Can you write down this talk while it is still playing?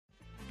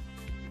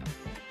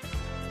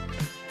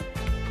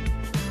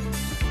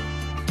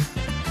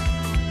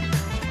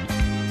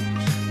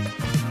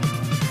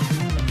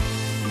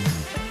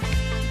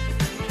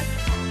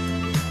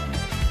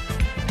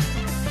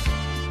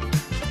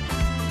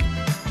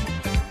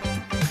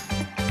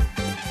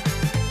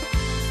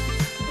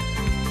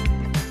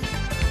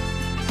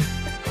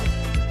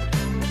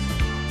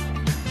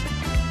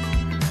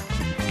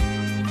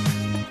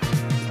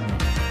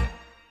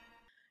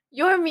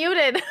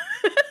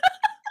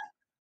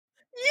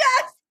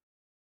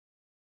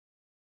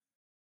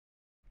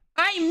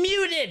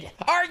muted.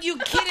 Are you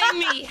kidding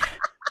me?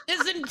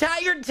 This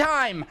entire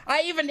time,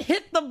 I even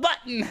hit the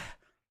button.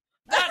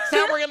 That's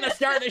how we're going to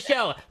start the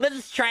show.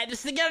 Let's try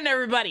this again,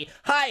 everybody.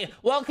 Hi,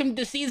 welcome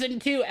to Season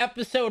 2,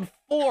 Episode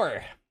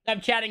 4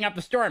 of Chatting Up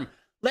a Storm.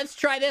 Let's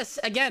try this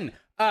again.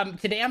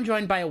 Today I'm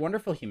joined by a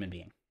wonderful human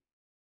being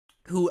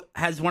who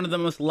has one of the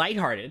most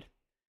lighthearted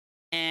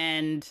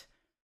and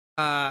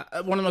one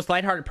of the most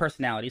lighthearted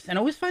personalities and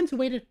always finds a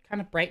way to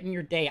kind of brighten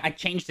your day. I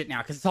changed it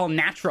now because it's all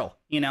natural,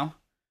 you know?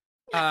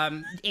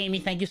 Amy,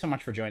 thank you so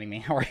much for joining me.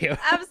 How are you?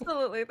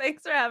 Absolutely.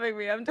 Thanks for having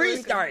me. I'm doing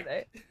Restart.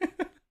 good today.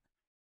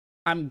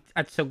 I'm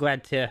so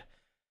good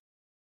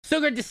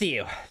to see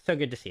you. So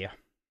good to see you.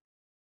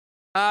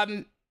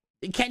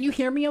 Can you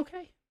hear me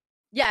okay?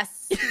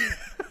 Yes.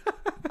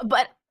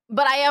 but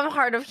I am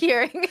hard of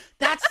hearing.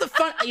 That's the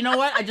fun. You know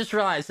what? I just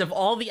realized of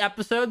all the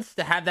episodes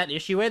to have that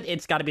issue with,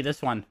 it's got to be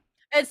this one.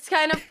 It's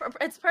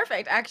it's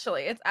perfect,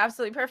 actually. It's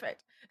absolutely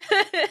perfect.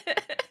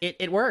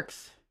 It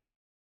works.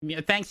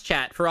 Thanks,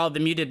 chat, for all the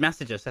muted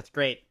messages. That's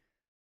great.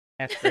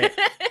 That's great.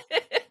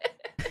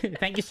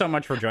 Thank you so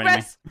much for joining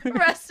me.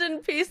 Rest in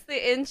peace,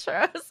 the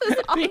intro.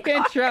 The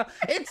intro.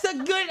 It's a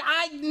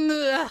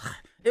good...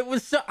 It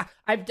was so...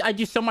 I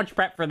do so much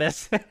prep for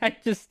this. I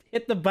just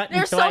hit the button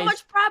There's twice. so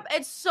much prep.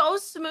 It's so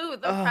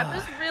smooth. The prep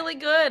is really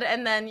good.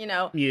 And then, you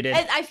know... Muted.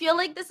 And I feel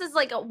like this is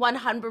like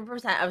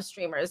 100% of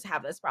streamers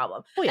have this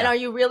problem. Oh, yeah. And are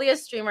you really a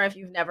streamer if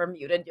you've never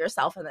muted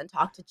yourself and then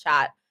talked to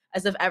chat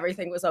as if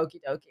everything was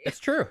okie dokie? It's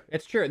true.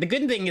 It's true. The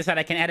good thing is that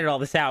I can edit all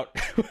this out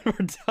when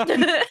we're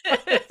done.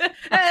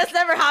 That's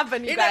never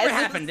happened, you guys. It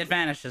never happened. It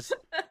vanishes.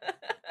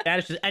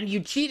 Vanishes. And you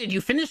cheated. You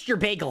finished your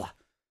bagel.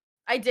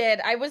 I did.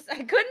 I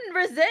couldn't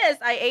resist.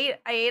 I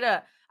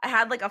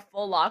had like a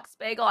full lox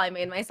bagel. I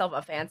made myself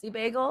a fancy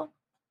bagel.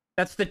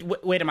 That's the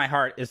way to my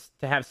heart, is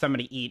to have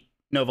somebody eat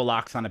Nova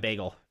Lox on a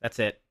bagel. That's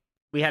it.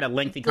 We had a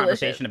lengthy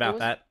conversation about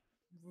that.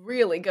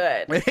 Really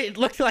good. It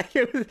looked like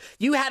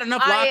you had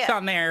enough lox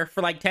on there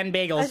for like 10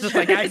 bagels, just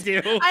like I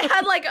do. I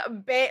had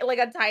like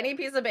a tiny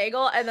piece of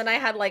bagel, and then I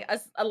had like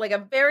a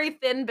very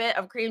thin bit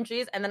of cream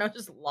cheese, and then it was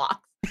just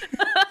lox.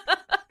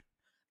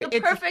 The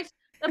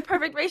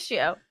perfect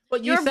ratio.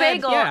 Your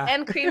bagel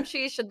and cream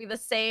cheese should be the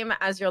same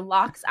as your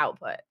lox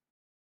output.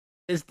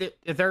 Is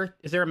there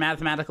a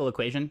mathematical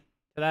equation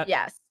to that?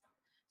 Yes.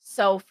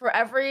 So for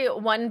every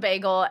one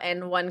bagel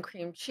and one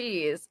cream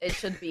cheese, it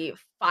should be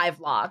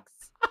 5 lox.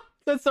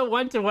 That's a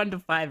 1 to 1 to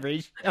 5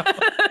 ratio.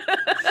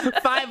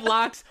 5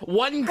 lox,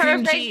 1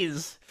 cream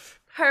cheese.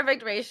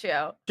 Perfect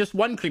ratio. Just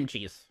 1 cream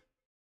cheese.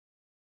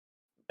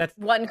 That's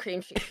 1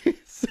 cream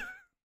cheese.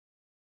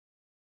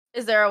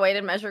 Is there a way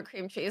to measure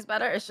cream cheese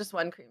better? It's just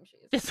 1 cream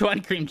cheese. Just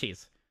 1 cream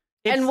cheese.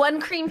 And 1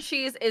 cream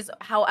cheese is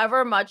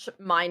however much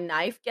my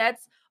knife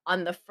gets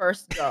on the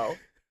first go.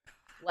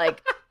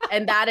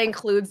 And that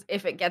includes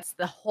if it gets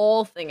the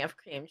whole thing of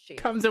cream cheese.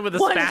 Comes in with a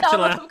 1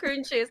 spatula. cup of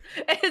cream cheese.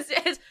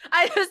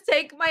 I just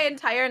take my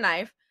entire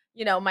knife,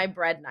 you know, my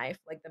bread knife,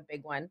 like the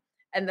big one,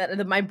 and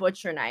then my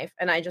butcher knife,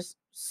 and I just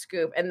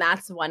scoop, and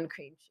that's 1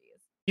 cream cheese.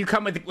 You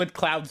come with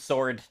Cloud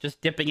sword, just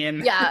dipping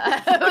in.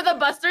 Yeah, with a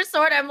Buster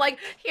sword. I'm like,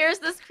 here's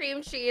this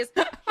cream cheese.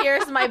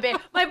 Here's my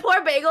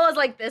poor bagel is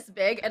like this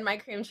big, and my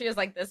cream cheese is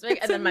like this big,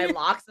 and then my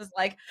lox is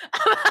like.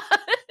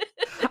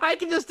 I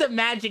can just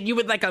imagine you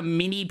with like a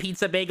mini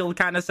pizza bagel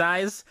kind of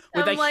size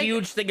with a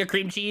huge thing of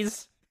cream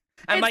cheese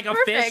and like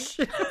perfect.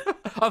 A fish,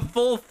 a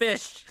full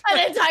fish,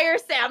 an entire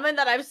salmon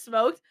that I've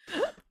smoked.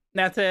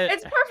 That's it.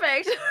 It's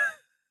perfect.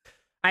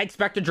 I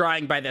expect a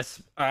drawing by the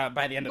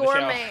end of the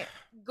show.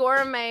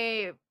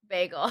 Gourmet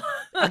bagel.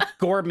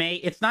 Gourmet.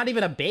 It's not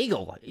even a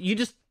bagel. You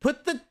just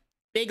put the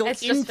bagel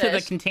into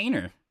the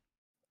container.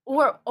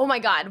 Or, oh my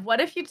God, what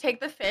if you take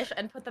the fish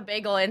and put the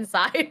bagel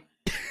inside?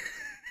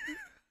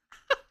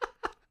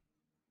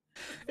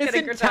 This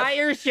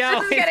entire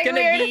show is going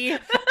to be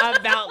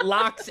about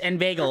lox and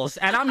bagels,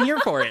 and I'm here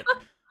for it.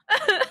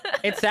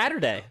 It's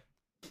Saturday.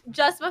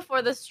 Just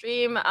before the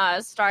stream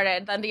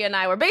started, Dundee and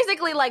I were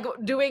basically like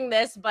doing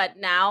this, but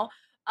now,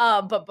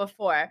 but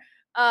before.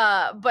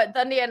 But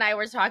Dundee and I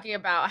were talking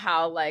about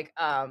how like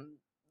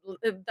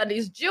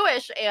Dundee's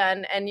Jewish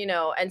and you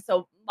know, and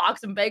so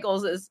lox and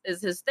bagels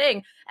is his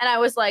thing. And I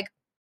was like,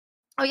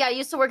 oh yeah, I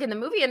used to work in the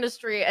movie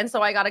industry, and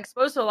so I got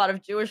exposed to a lot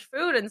of Jewish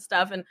food and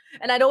stuff, and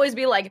I'd always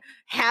be like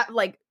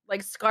like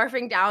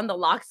scarfing down the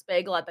lox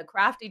bagel at the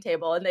crafty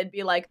table, and they'd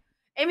be like,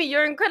 Amy,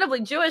 you're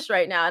incredibly Jewish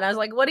right now. And I was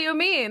like, what do you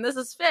mean? This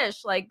is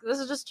fish. Like, this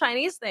is just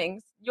Chinese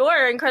things.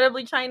 You're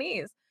incredibly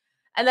Chinese.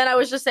 And then I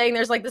was just saying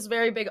there's like this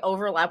very big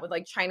overlap with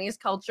like Chinese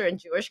culture and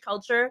Jewish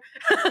culture.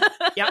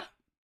 Yep.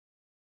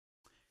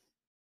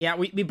 Yeah,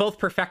 we both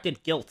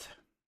perfected guilt.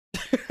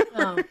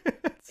 Oh.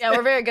 Yeah,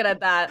 we're very good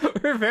at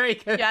that. We're very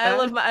good. Yeah,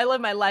 I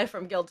live my life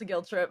from guilt to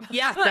guilt trip.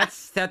 Yeah,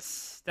 that's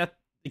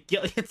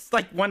it's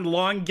like one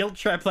long guilt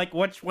trip. Like,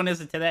 which one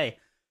is it today?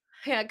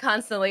 Yeah,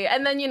 constantly.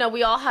 And then, you know,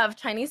 we all have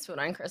Chinese food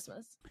on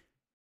Christmas.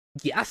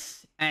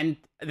 Yes, and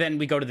then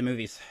we go to the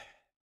movies.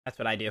 That's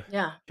what I do.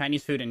 Yeah.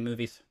 Chinese food and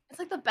movies. It's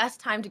like the best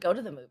time to go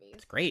to the movies.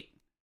 It's great.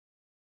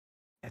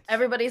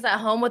 Everybody's at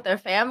home with their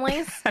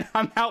families. And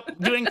I'm out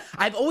doing.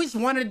 I've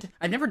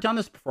never done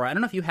this before. I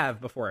don't know if you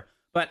have before,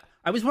 but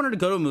I always wanted to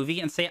go to a movie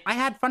and say I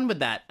had fun with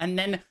that, and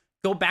then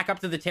go back up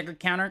to the ticket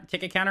counter,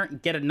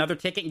 and get another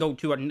ticket and go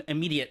to an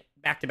immediate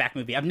back-to-back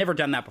movie. I've never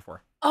done that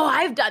before. Oh,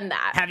 I've done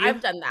that. Have you?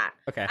 I've done that.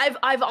 Okay.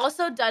 I've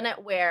also done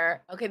it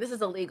where, okay, this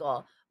is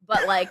illegal,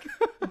 but like,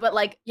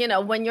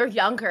 when you're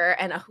younger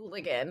and a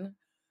hooligan,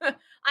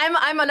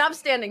 I'm an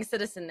upstanding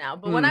citizen now,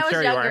 but when I was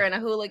sure you younger are. and a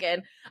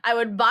hooligan, I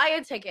would buy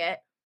a ticket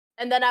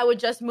and then I would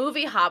just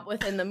movie hop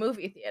within the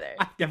movie theater.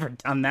 I've never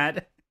done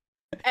that.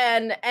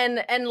 And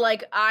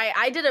like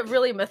I did it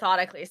really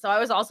methodically, so I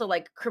was also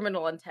like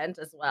criminal intent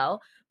as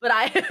well, but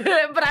I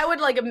but I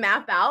would like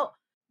map out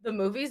the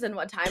movies and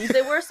what times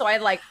they were, so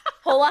I'd like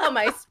pull out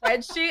my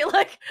spreadsheet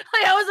like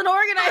I was an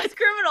organized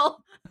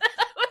criminal.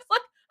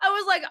 I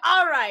was like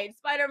all right,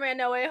 Spider-Man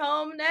No Way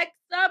Home, next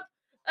up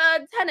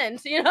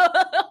Tenant,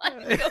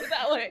 like go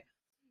that way.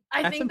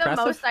 I That's think impressive.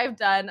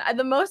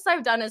 the most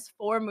I've done is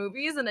 4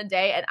 movies in a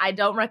day, and I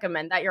don't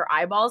recommend that. Your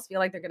eyeballs feel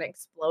like they're gonna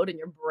explode, and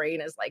your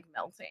brain is like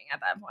melting at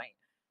that point.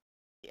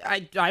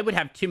 I would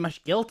have too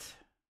much guilt.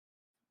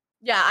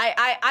 Yeah,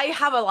 I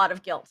have a lot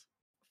of guilt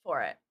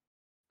for it.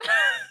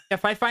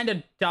 If I find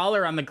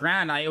 $1 on the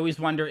ground, I always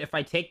wonder if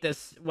I take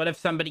this, what if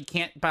somebody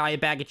can't buy a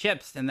bag of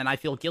chips, and then I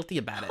feel guilty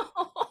about it.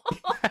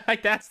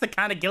 Like that's the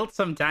kind of guilt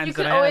sometimes You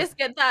that could I always have.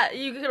 get that.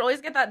 You could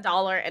always get that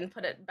dollar and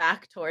put it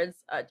back towards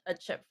a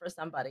chip for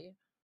somebody.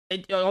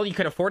 All you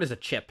could afford is a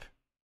chip.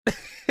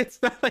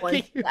 It's not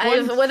like With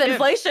one chip.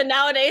 inflation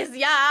nowadays,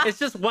 yeah. It's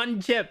just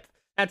one chip.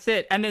 That's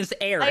it, and there's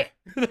air.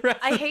 The rest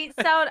I of-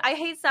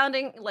 hate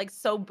sounding like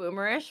so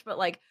boomerish, but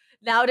like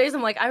nowadays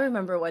I'm like, I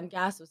remember when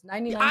gas was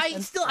 99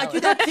 cents. I do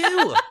that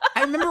too.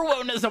 I remember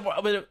when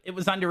it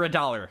was under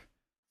 $1.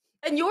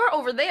 And you're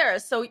over there,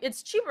 so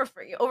it's cheaper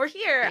for you. Over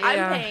here, Yeah.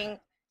 I'm paying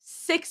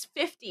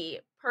 $6.50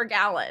 per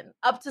gallon,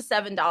 up to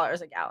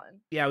 $7 a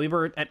gallon. Yeah, we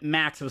were at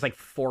max. It was like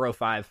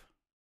 405.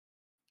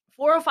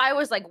 405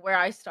 was like where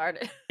I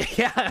started.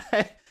 Yeah,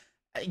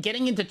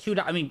 getting into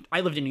 $2. I mean,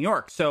 I lived in New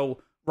York,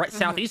 so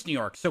southeast New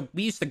York. So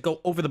we used to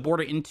go over the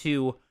border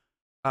into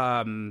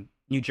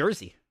New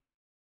Jersey,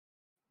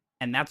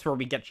 and that's where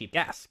we get cheap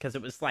gas because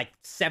it was like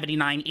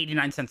 79,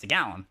 89 cents a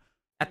gallon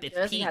at its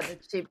Jersey peak. had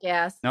the cheap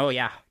gas. Oh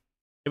yeah,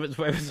 it was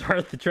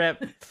worth the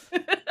trip.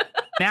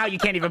 Now you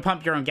can't even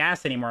pump your own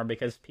gas anymore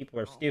because people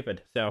are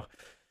stupid. So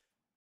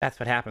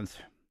that's what happens.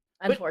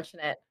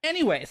 Unfortunate.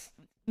 Anyways,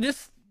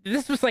 this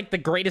was like the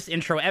greatest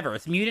intro ever.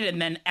 It's muted and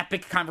then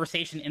epic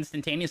conversation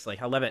instantaneously.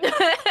 I love it.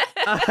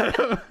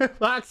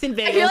 Fox in I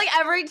Vegas. feel like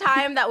every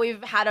time that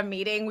we've had a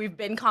meeting, we've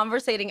been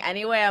conversating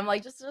anyway. I'm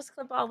like, just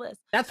clip all this.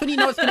 That's when you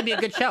know it's going to be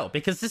a good show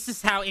because this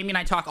is how Amy and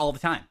I talk all the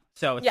time.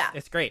 So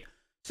it's great.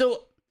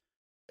 So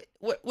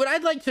what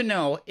I'd like to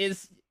know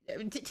is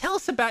tell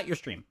us about your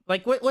stream.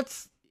 Like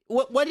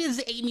what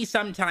is Amy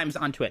sometimes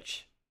on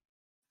Twitch?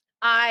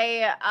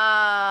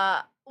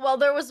 Well,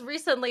 there was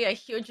recently a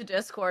huge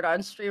Discord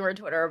on streamer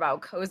Twitter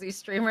about cozy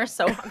streamers,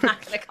 so I'm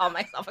not gonna call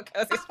myself a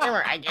cozy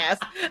streamer, I guess.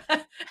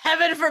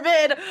 Heaven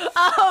forbid.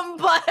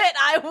 But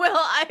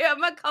I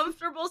am a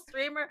comfortable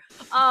streamer.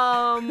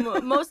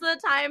 Most of the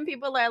time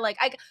people are like,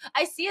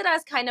 I see it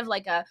as kind of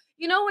like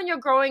when you're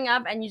growing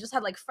up and you just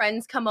had like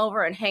friends come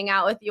over and hang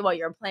out with you while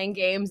you're playing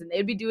games and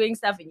they'd be doing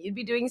stuff and you'd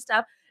be doing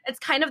stuff. It's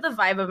kind of the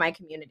vibe of my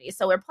community.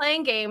 So we're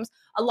playing games.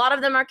 A lot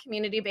of them are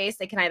community based.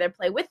 They can either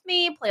play with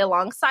me, play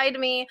alongside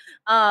me,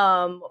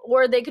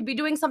 or they could be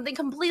doing something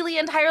completely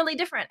entirely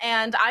different.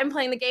 And I'm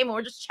playing the game and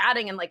we're just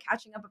chatting and like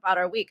catching up about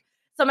our week.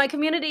 So my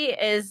community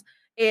has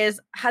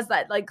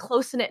that like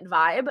close knit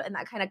vibe and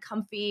that kind of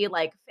comfy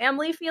like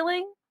family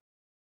feeling.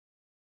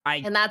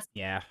 And that's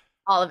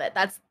all of it.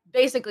 That's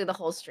basically the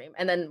whole stream.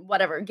 And then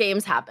whatever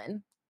games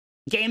happen.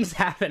 Games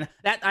happen.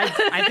 That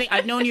I think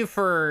I've known you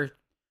for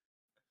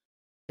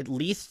at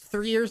least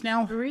 3 years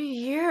now. 3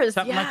 years.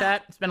 Something like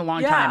that. It's been a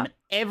long time.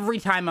 Every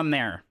time I'm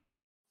there,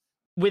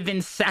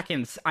 within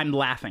seconds, I'm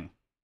laughing.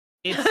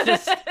 It's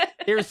just,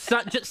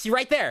 just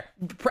right there.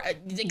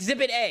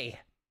 Exhibit A.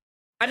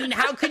 I mean,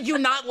 how could you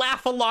not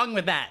laugh along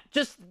with that?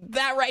 Just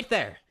that right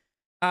there.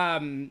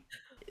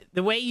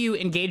 The way you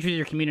engage with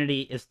your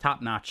community is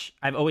top notch.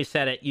 I've always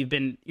said it.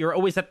 You're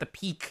always at the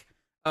peak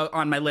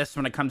on my list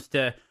when it comes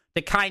to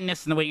the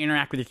kindness and the way you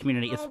interact with your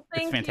community. It's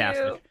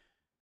fantastic. You.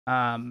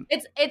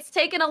 It's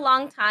taken a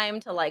long time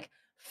to like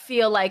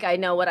feel like I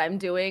know what I'm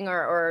doing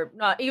or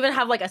not even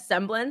have like a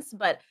semblance,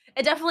 but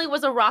it definitely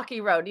was a rocky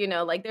road,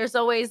 like there's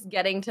always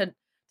getting to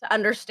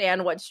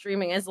understand what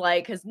streaming is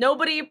like because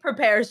nobody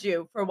prepares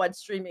you for what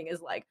streaming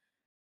is like.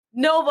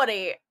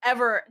 Nobody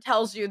ever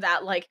tells you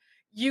that like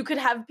you could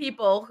have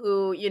people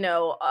who,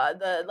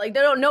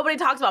 nobody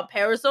talks about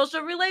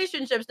parasocial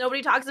relationships.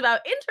 Nobody talks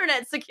about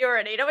internet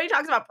security. Nobody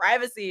talks about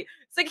privacy,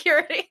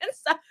 security and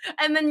stuff.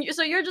 And then,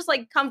 so you're just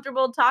like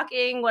comfortable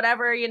talking,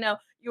 whatever, you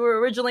were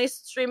originally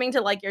streaming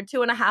to like your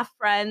 2.5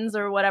 friends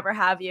or whatever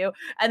have you.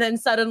 And then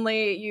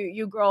suddenly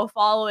you grow a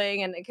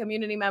following and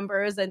community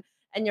members and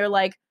you're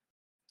like,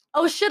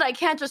 oh shit, I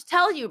can't just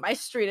tell you my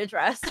street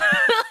address.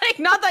 Like,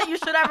 not that you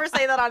should ever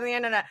say that on the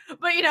internet, but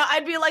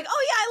I'd be like,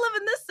 oh yeah, I live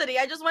in this city.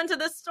 I just went to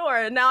this store.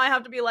 And now I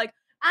have to be like,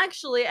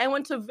 actually, I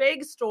went to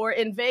Vague store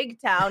in Vague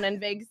Town in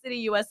Vague City,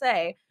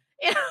 USA.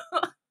 You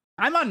know?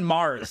 I'm on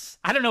Mars.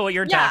 I don't know what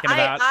you're talking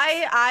about.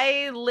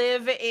 I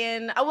live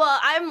in, well,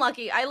 I'm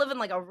lucky. I live in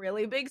like a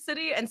really big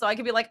city. And so I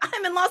could be like,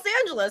 I'm in Los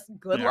Angeles.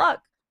 Good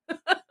luck.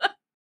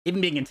 Even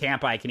being in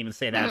Tampa, I can even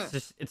say that.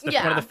 It's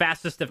one of the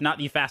fastest, if not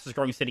the fastest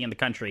growing city in the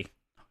country.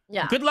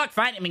 Yeah. Good luck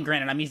finding. I mean,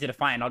 granted, I'm easy to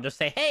find. I'll just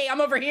say, "Hey, I'm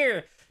over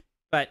here."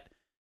 But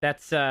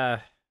that's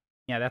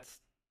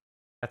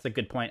that's a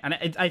good point.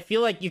 And I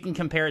feel like you can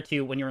compare it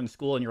to when you're in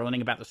school and you're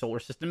learning about the solar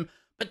system,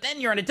 but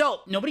then you're an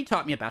adult. Nobody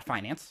taught me about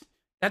finance.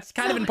 That's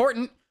kind of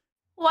important.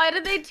 Why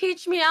did they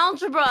teach me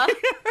algebra?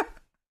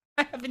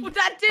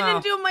 That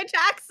didn't do my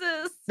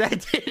taxes.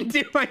 That didn't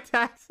do my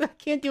taxes. I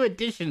can't do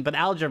addition, but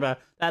algebra,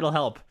 that'll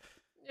help.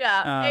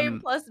 Yeah, A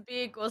plus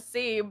B equals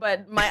C,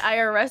 but my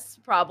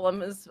IRS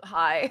problem is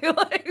high.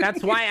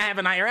 That's why I have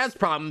an IRS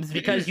problem, is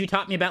because you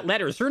taught me about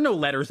letters. There are no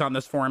letters on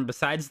this form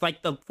besides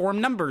like the form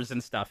numbers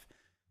and stuff.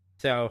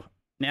 So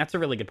that's a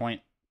really good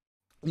point.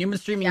 You've been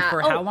streaming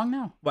for how long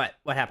now? What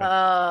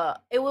happened?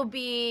 It will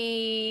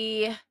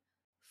be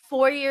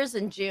 4 years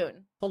in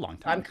June. A long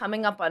time. I'm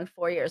coming up on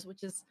 4 years,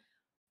 which is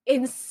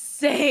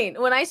insane.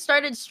 When I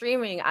started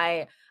streaming,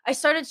 I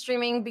started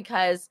streaming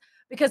because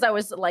I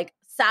was like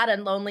sad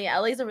and lonely.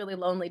 LA's a really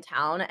lonely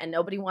town and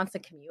nobody wants to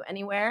commute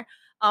anywhere.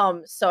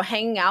 So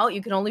hanging out,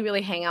 you can only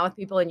really hang out with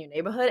people in your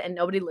neighborhood, and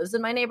nobody lives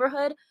in my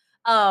neighborhood.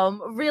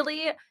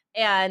 Really.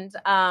 And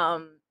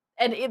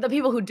the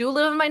people who do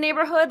live in my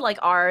neighborhood, like,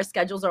 our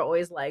schedules are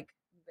always like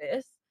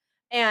this.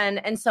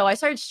 And so I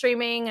started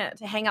streaming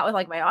to hang out with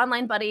like my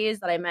online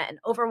buddies that I met in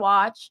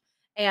Overwatch.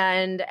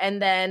 And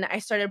then I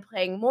started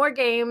playing more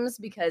games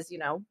because,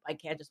 I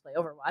can't just play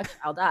Overwatch.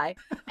 I'll die.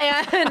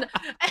 And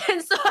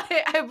so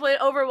I played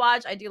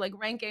Overwatch. I do like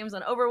ranked games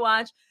on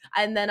Overwatch.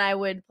 And then I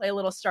would play a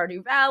little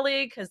Stardew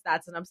Valley because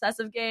that's an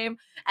obsessive game.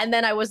 And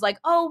then I was like,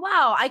 oh,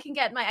 wow, I can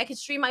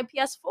stream my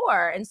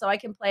PS4. And so I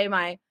can play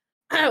my,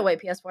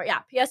 PS4. Yeah,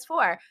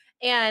 PS4.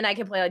 And I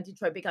can play like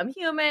Detroit Become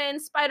Human,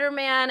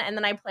 Spider-Man. And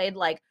then I played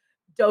like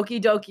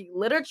Doki Doki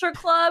Literature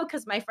Club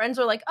because my friends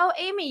were like, oh,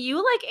 Amy,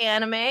 you like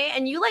anime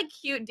and you like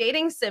cute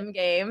dating sim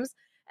games.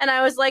 And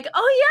I was like,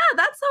 oh yeah,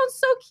 that sounds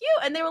so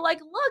cute. And they were like,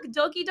 look,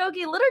 Doki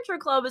Doki Literature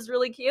Club is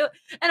really cute.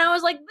 And I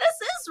was like, this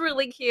is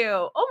really cute.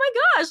 Oh my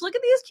gosh, look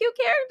at these cute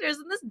characters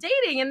and this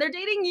dating, and they're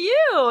dating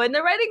you and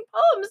they're writing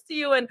poems to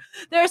you and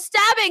they're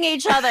stabbing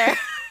each other.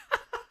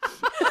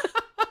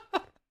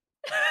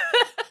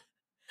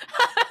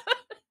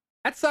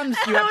 That sums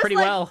you up pretty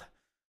well.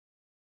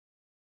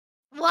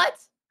 What?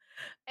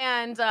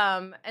 And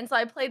so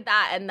I played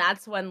that, and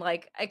that's when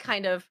like I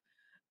kind of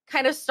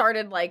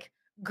started like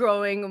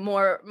growing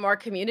more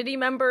community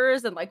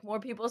members, and like more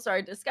people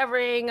started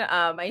discovering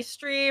my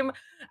stream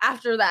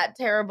after that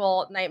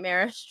terrible,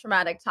 nightmarish,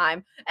 traumatic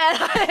time. And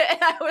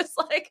I was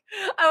like,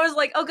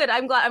 oh good,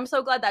 I'm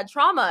so glad that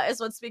trauma is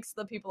what speaks to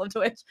the people of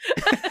Twitch.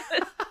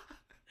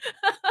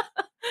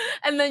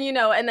 And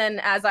then,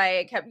 as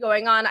I kept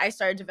going on, I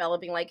started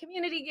developing like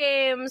community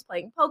games,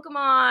 playing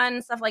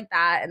Pokemon, stuff like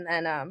that. And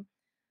then,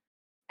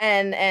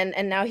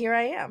 and now here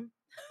I am.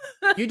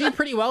 You did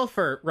pretty well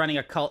for running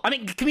a cult. I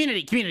mean,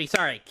 community.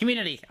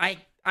 I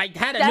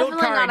had a Definitely note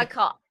card. Not a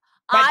cult.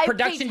 My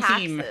production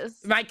team.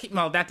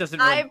 That doesn't.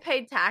 Really, I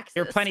paid taxes.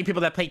 There are plenty of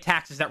people that pay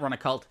taxes that run a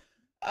cult.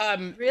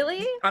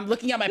 Really? I'm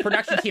looking at my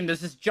production team.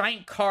 There's this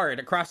giant card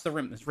across the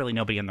room. There's really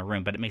nobody in the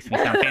room, but it makes me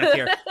sound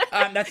fancier.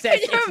 That says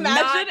it's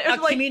not a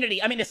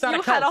community. I mean, it's not a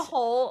cult. You had a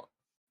whole.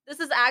 This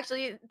is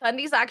actually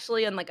Thundy's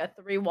actually in like a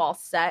 3-wall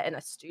set in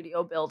a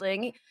studio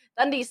building.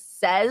 Thundy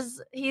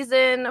says he's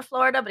in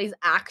Florida, but he's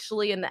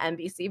actually in the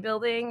NBC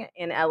building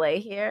in LA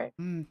here.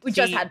 We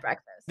just had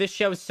breakfast. This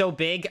show is so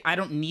big, I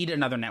don't need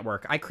another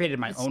network. I created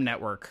my own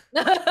network.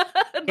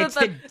 It's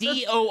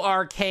the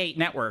DORK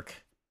network.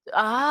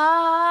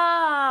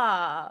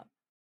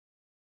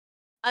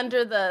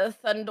 Under the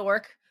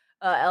Thundork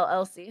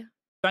LLC.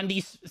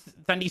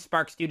 Thundy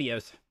Spark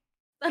Studios.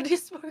 Thundy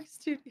Spark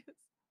Studios.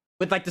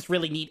 With like this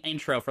really neat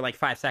intro for like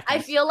 5 seconds. I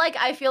feel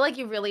like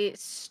you really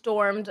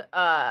stormed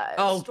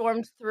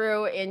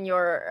through in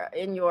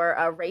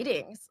your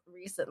ratings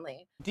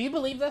recently. Do you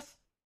believe this?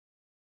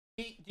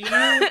 Do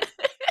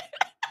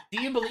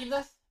you believe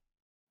this?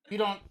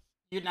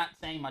 You're not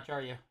saying much,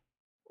 are you?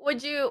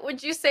 Would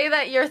you say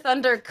that you're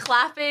thunder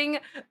clapping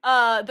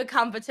the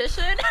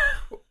competition?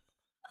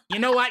 You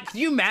know what? Could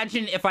you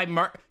imagine if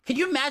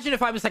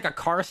I was like a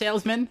car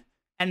salesman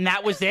and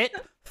that was it?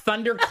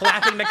 Thunder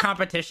clapping the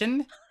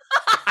competition?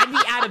 I'd be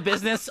out of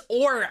business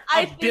or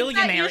a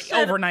billionaire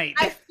overnight.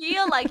 I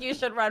feel like you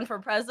should run for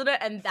president,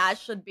 and that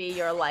should be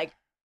your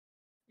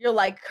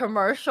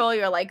commercial,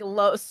 your like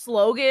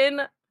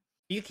slogan. Are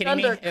you kidding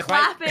me?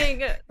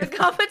 Clapping the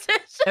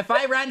competition. If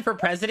I ran for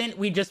president,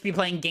 we'd just be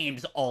playing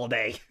games all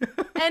day.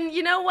 And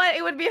you know what?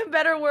 It would be a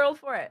better world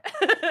for it.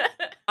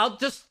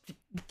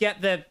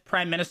 get the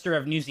Prime Minister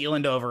of New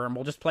Zealand over and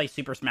we'll just play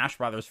Super Smash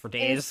Brothers for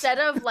days. Instead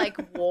of like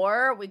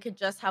war, we could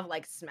just have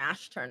like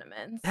Smash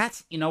tournaments.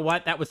 That's, you know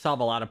what? That would solve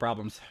a lot of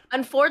problems.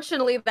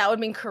 Unfortunately, that would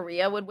mean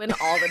Korea would win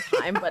all the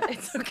time, but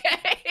it's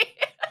okay.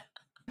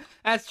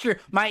 That's true.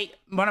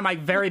 One of my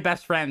very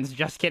best friends,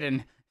 just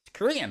kidding, is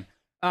Korean.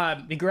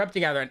 We grew up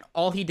together, and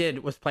all he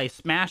did was play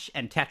Smash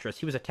and Tetris.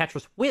 He was a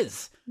Tetris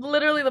whiz.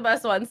 Literally the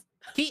best ones.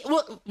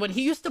 When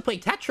he used to play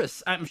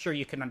Tetris, I'm sure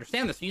you can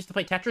understand this. When he used to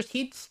play Tetris,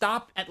 he'd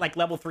stop at like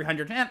level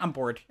 300, and I'm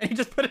bored, and he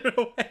just put it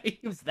away.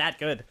 He was that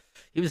good.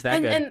 He was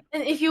that good.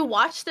 And if you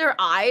watch their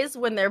eyes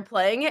when they're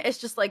playing it, it's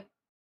just like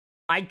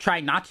I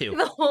try not to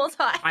the whole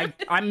time.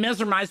 I'm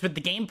mesmerized with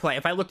the gameplay.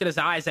 If I looked at his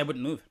eyes, I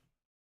wouldn't move.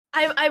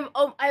 I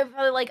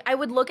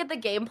would look at the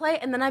gameplay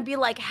and then I'd be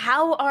like,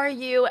 "How are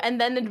you?" And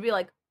then it'd be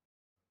like,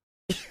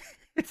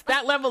 it's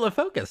that level of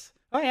focus.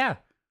 Oh yeah,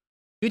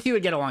 you two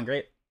would get along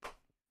great.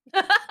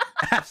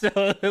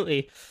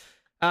 Absolutely.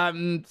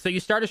 So you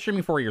started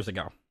streaming 4 years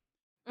ago,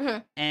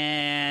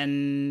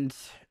 and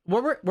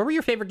what were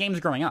your favorite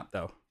games growing up,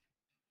 though?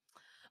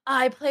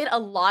 I played a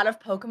lot of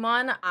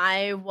Pokemon.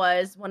 I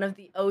was one of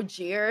the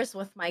OGers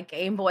with my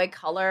Game Boy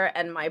Color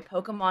and my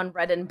Pokemon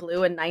Red and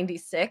Blue in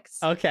 '96.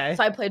 Okay.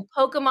 So I played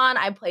Pokemon.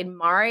 I played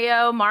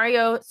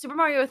Super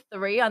Mario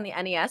 3 on the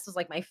NES was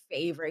like my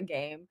favorite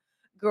game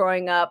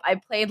growing up. I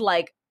played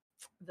like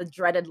the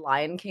dreaded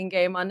Lion King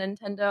game on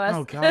Nintendo.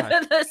 Oh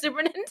god. The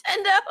Super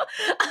Nintendo.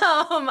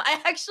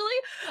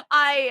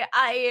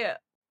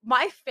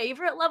 My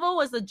favorite level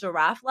was the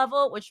giraffe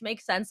level, which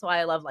makes sense why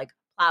I love like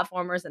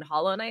platformers and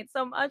Hollow Knight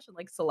so much and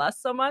like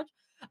Celeste so much.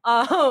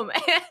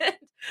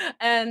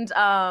 And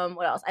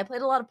what else? I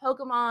played a lot of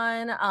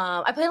Pokemon.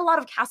 I played a lot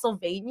of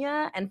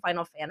Castlevania and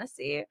Final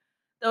Fantasy.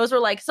 Those were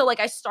like, so like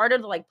I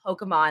started like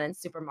Pokemon and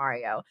Super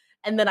Mario,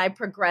 and then I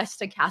progressed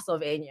to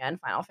Castlevania and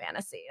Final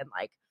Fantasy,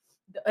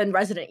 and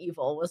Resident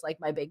Evil was like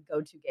my big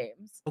go-to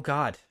games. Oh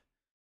god.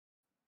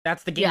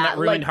 That's the game that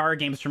ruined horror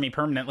games for me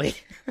permanently.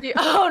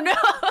 Oh no.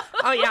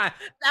 Oh yeah.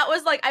 That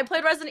was like I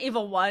played Resident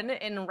Evil 1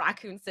 in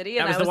Raccoon City,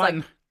 and I was like,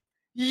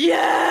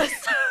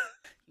 yes.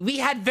 We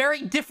had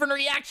very different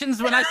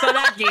reactions when I saw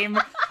that game.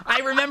 I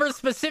remember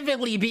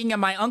specifically being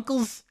in my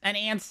uncle's and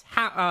aunt's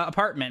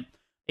apartment.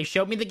 They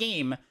showed me the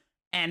game,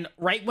 and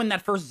right when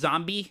that first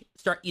zombie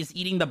is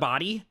eating the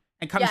body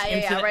and comes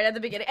right at the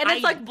beginning, and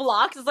it's like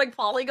blocks, it's like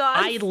polygons.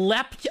 I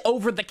leapt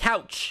over the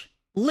couch.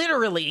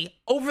 Literally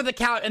over the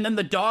couch, and then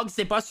the dogs,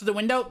 they bust through the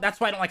window. That's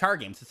why I don't like horror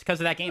games. It's because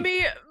of that game.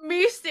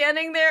 Me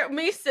standing there,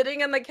 me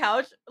sitting on the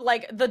couch,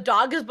 like the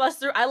dog is bust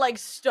through. I like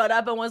stood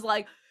up and was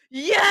like,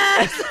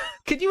 yes.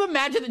 Could you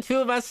imagine the two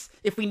of us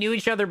if we knew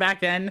each other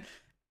back then?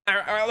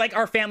 Like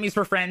our families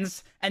were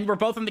friends, and we're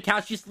both on the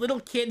couch, just little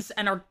kids,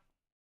 and our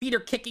feet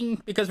are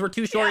kicking because we're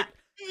too short. Yeah.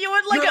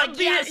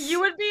 You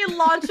would be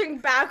launching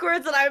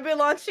backwards, and I would be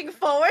launching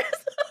forwards.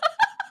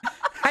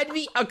 I'd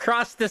be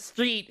across the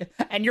street,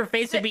 and your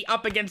face would be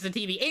up against the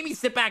TV. Amy,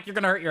 sit back. You're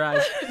gonna hurt your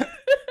eyes.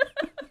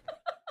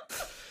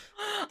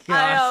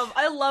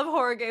 I love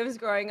horror games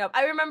growing up.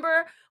 I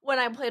remember when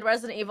I played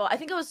Resident Evil. I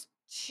think it was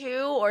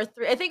 2 or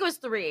 3. I think it was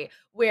 3,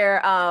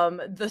 where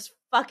this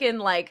fucking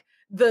like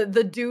the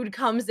dude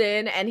comes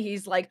in and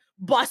he's like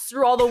busts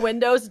through all the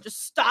windows and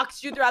just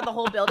stalks you throughout the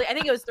whole building. I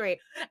think it was 3,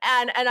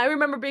 and I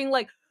remember being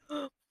like,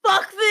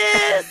 "Fuck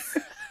this,"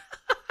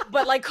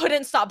 but like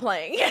couldn't stop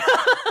playing.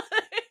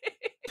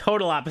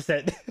 Total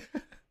opposite.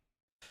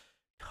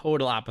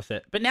 Total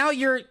opposite. But now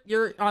you're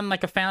on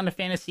like a Final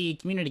Fantasy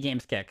community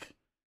games kick.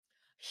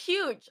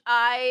 Huge.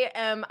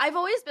 I've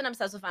always been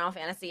obsessed with Final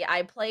Fantasy.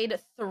 I played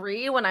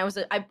 3 when I was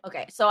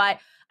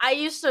I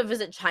used to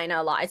visit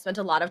China a lot. I spent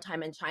a lot of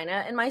time in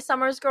China in my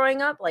summers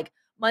growing up, like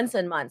months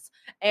and months.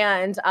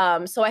 And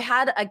so I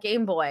had a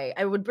Game Boy.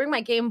 I would bring my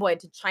Game Boy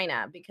to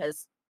China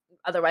because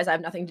otherwise I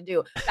have nothing to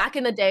do. Back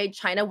in the day,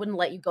 China wouldn't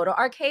let you go to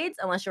arcades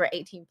unless you were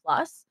 18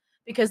 plus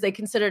because they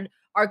considered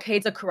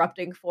arcades a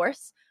corrupting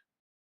force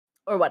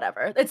or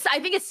whatever. I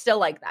think it's still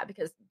like that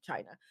because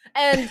China.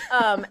 And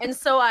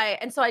so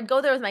I'd go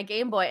there with my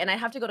Game Boy, and I'd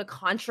have to go to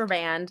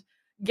contraband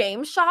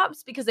game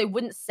shops because they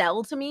wouldn't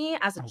sell to me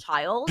as a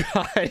child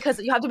because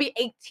you have to be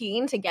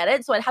 18 to get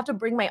it. So I'd have to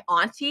bring my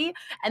auntie,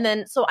 and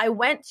then so I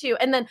went to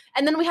and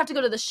then we have to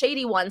go to the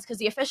shady ones because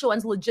the official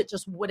ones legit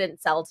just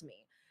wouldn't sell to me.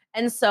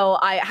 And so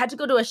I had to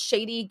go to a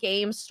shady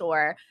game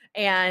store,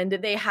 and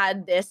they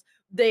had this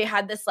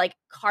like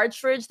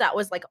cartridge that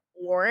was like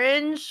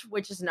orange,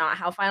 which is not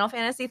how Final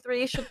Fantasy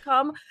 3 should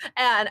come.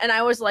 And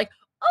I was like,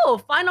 "Oh,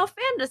 Final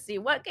Fantasy,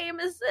 what game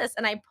is this?"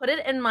 And I put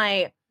it in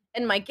my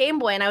Game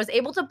Boy, and I was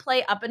able to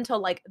play up until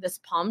like this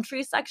palm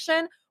tree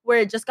section where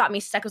it just got me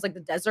stuck. It was like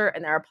the desert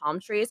and there are palm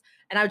trees,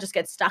 and I would just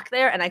get stuck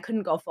there and I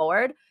couldn't go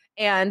forward.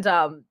 And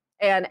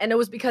it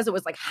was because it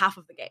was like half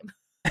of the game.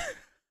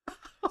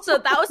 So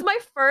that was my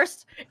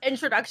first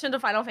introduction to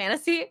Final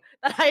Fantasy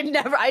that I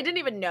didn't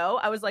even know.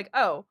 I was like,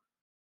 "Oh,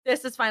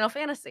 this is Final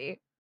Fantasy.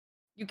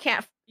 You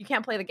can't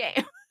play the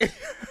game."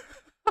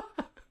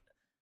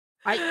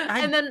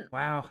 And then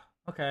wow,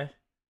 okay,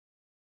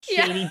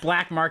 shady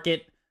black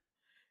market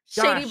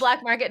shady Gosh.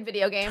 black market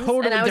video games.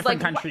 Totally and I was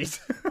different like, countries.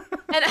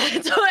 and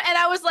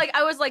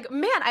I was like,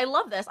 man, I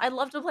love this. I'd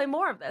love to play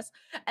more of this.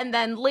 And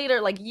then later,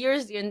 like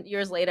years and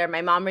years later,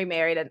 my mom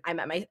remarried, and I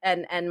met my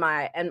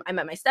I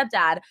met my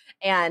stepdad,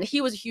 and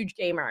he was a huge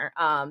gamer.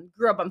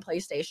 Grew up on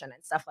PlayStation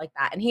and stuff like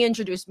that, and he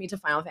introduced me to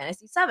Final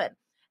Fantasy 7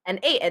 and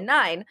 8 and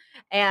 9,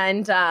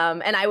 and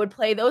I would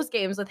play those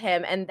games with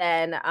him, and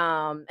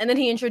then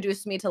he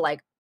introduced me to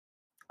like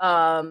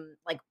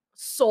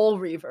Soul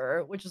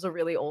Reaver, which is a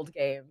really old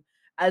game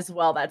as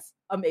well. That's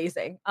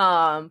amazing.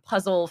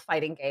 Puzzle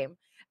fighting game.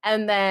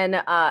 And then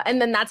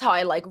that's how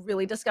I like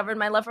really discovered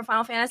my love for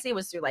Final Fantasy,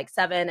 was through like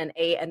 7 and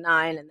 8 and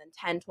 9 and then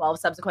 10, 12,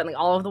 subsequently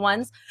all of the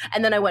ones.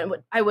 And then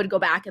I would go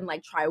back and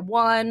like try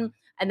 1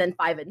 and then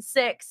 5 and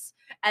 6.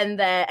 And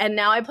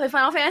now I play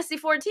Final Fantasy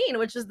 14,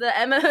 which is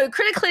the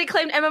critically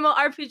acclaimed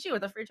MMORPG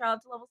with a free trial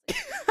up to level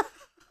 6.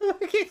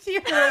 Look at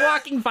you. We're a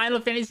walking Final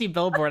Fantasy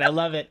billboard. I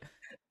love it.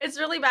 It's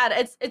really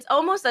bad. It's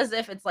almost as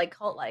if it's like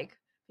cult-like,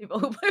 people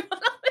who play Final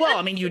Fantasy. Well,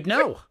 I mean, you'd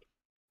know.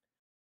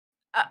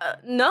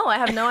 No, I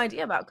have no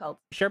idea about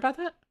cults. Sure about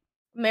that?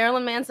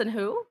 Marilyn Manson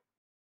who?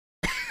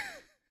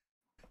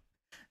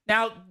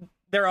 Now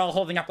they're all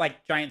holding up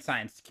like giant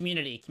signs.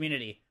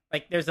 Community.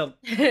 Like there's a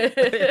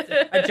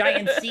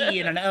giant C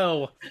and an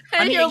O.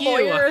 And your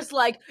lawyer's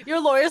like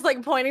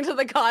pointing to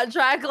the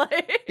contract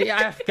like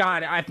Yeah,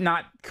 God, I'm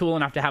not cool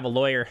enough to have a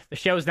lawyer. The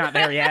show's not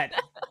there yet.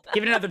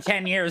 Give it another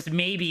 10 years,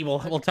 maybe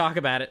we'll talk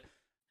about it.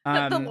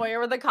 The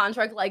lawyer with the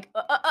contract like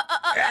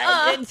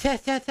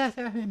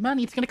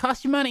money, it's gonna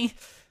cost you money.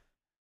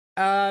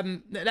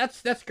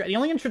 That's great. The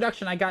only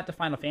introduction I got to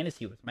Final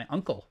Fantasy was my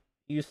uncle.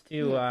 He used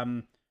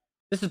to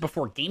this is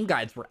before game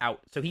guides were out,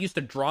 so he used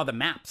to draw the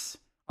maps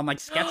on like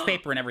sketch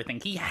paper and everything.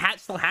 He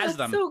still has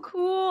them. So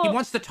cool. He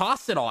wants to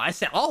toss it all. I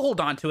said, I'll hold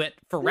on to it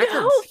for records.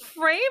 No,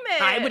 frame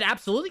it. I would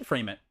absolutely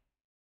frame it.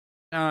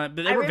 But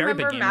they were very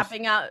big games.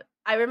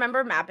 I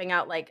remember mapping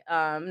out like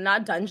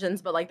not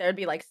dungeons, but like there'd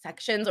be like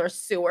sections or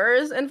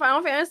sewers in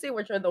Final Fantasy,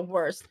 which are the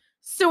worst.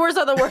 Sewers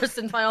are the worst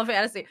in Final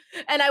Fantasy.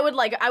 And I would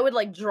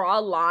draw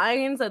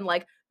lines and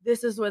like,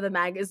 this is where the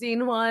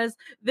magazine was.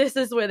 This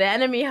is where the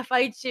enemy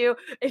fights you.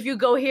 If you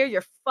go here,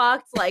 you're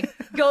fucked. Like,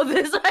 go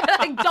this way.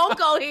 Like, don't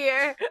go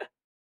here.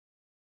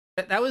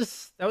 That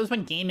was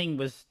when gaming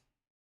was.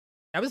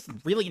 That was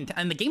really intense,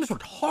 and the games were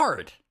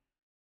hard.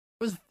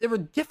 They were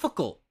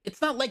difficult. It's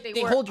not like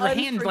they hold your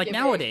hand like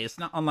nowadays.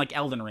 Not unlike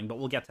Elden Ring, but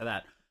we'll get to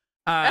that.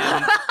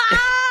 I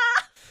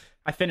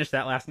finished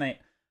that last night.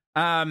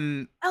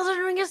 Elden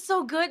Ring is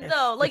so good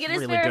though. Like it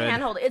is really very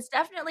handheld. It's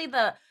definitely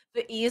the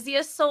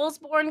easiest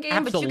Soulsborne game,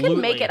 Absolutely. But you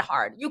can make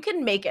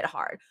it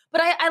hard.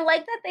 But I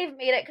like that they've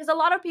made it, because a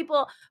lot of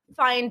people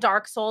find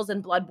Dark Souls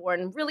and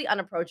Bloodborne really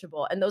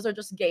unapproachable, and those are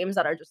just games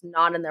that are just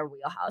not in their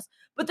wheelhouse.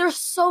 But they're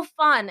so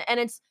fun, and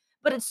it's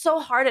so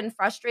hard and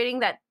frustrating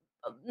that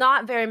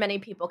not very many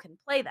people can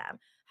play them.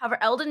 However,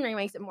 Elden Ring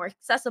makes it more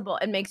accessible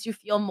and makes you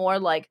feel more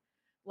like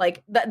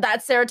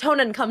that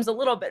serotonin comes a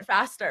little bit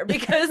faster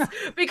because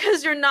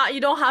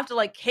you don't have to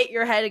like hit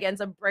your head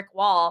against a brick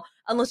wall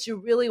unless you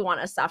really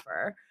want to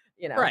suffer,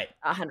 right,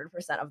 100%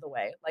 of the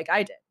way like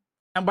I did.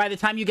 And by the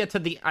time you get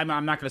to I'm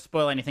not going to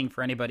spoil anything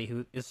for anybody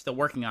who is still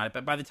working on it,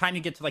 but by the time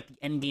you get to like the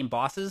end game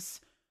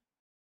bosses,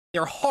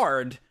 they're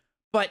hard,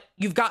 but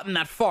you've gotten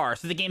that far.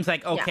 So the game's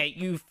like,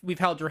 okay, we've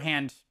held your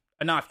hand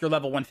enough. You're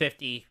level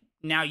 150.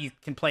 Now you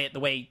can play it the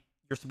way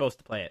you're supposed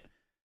to play it.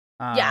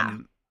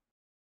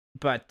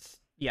 But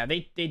yeah,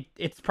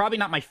 it's probably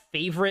not my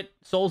favorite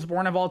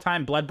Soulsborne of all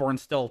time.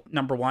 Bloodborne's still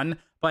number 1,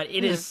 but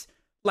it is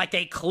like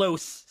a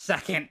close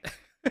second.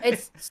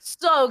 It's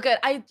so good.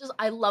 I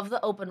love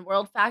the open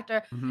world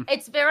factor. Mm-hmm.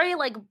 It's very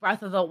like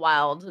Breath of the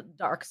Wild,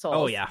 Dark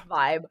Souls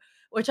vibe,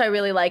 which I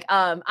really like.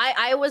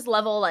 I was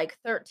level like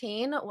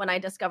 13 when I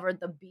discovered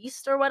the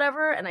beast or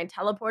whatever, and I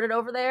teleported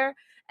over there,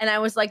 and I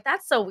was like,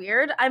 that's so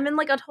weird. I'm in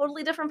like a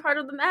totally different part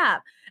of the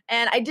map,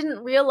 and I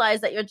didn't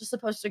realize that you're just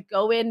supposed to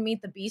go in,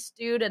 meet the beast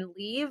dude, and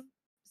leave.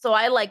 So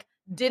I like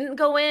didn't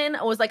go in.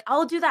 I was like,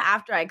 I'll do that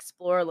after I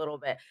explore a little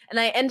bit. And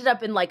I ended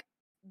up in like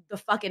the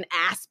fucking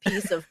ass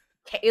piece of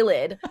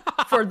Caelid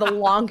for the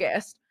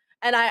longest.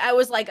 And I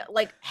was like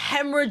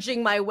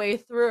hemorrhaging my way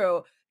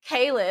through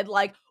Caelid.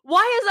 Like,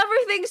 why is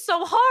everything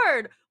so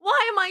hard?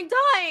 Why am I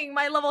dying?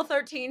 My level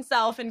 13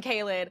 self in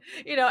Caelid.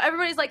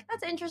 Everybody's like,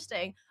 that's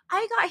interesting.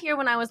 I got here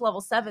when I was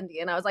level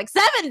 70. And I was like,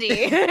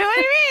 70? What do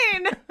you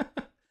mean?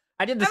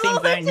 I did the same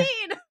thing. 13.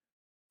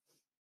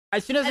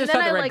 As soon as I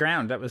saw the red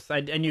ground, I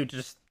knew to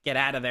just get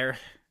out of there.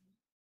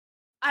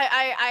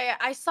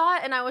 I saw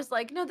it and I was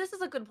like, no, this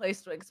is a good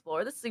place to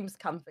explore. This seems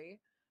comfy.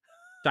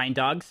 Giant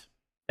dogs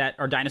that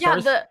are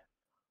dinosaurs. Yeah,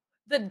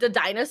 the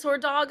dinosaur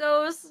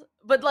doggos.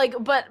 But I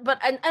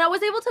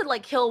was able to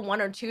like kill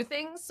 1 or 2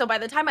 things. So by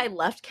the time I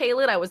left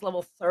Caelid, I was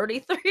level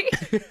 33.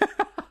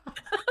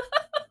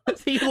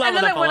 So you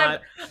leveled up a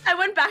lot. I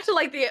went back to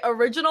like the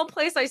original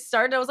place I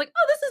started. I was like,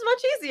 oh, this is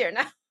much easier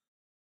now.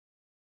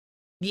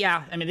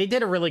 Yeah, I mean, they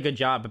did a really good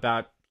job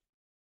about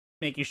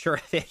making sure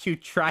that you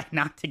try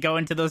not to go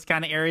into those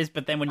kind of areas,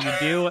 but then when you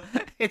do,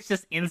 it's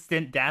just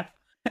instant death.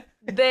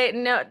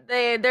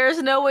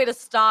 There's no way to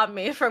stop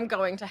me from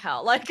going to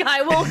hell. Like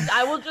I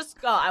will just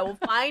go. I will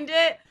find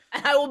it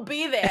and I will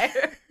be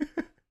there.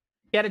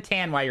 You had a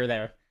tan while you're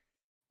there.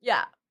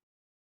 Yeah.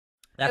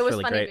 That's it was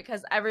really funny great.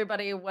 because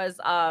everybody was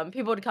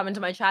people would come into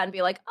my chat and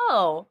be like,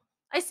 "Oh,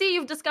 I see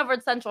you've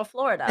discovered Central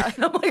Florida."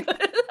 And I'm like,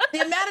 The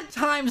amount of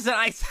times that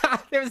I saw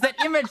there was that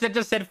image that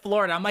just said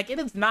Florida. I'm like, it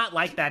is not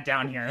like that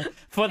down here.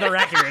 For the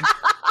record,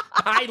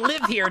 I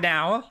live here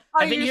now.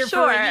 I've been here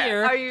sure? for a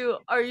year.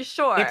 Are you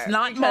sure? It's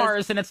not Because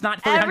Mars and it's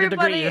not 300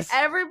 degrees.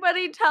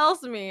 Everybody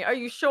tells me, "Are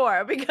you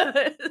sure?"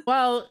 Because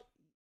Well,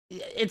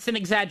 it's an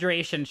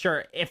exaggeration,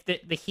 sure. If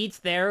the heat's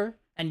there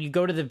and you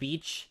go to the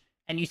beach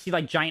and you see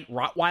like giant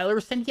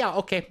Rottweilers, then yeah,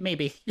 okay,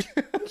 maybe.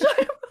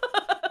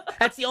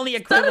 That's the only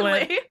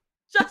equivalent. suddenly,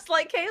 just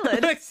like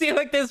Kaylin. Look, see,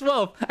 like this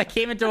wolf. I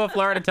came into a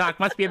Florida talk.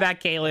 Must be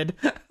about Kaylin.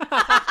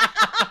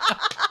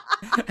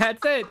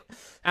 That's it.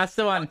 That's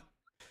the one.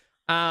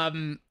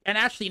 And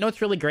actually, you know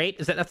what's really great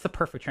is that's the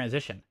perfect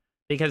transition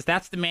because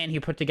that's the man who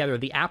put together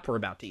the app we're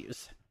about to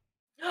use.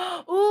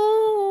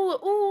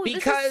 Ooh,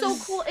 Because this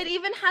is so cool. It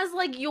even has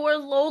like your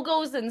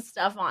logos and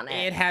stuff on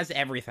it. It has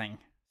everything.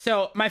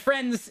 So, my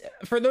friends,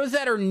 for those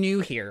that are new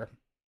here,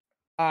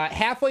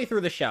 halfway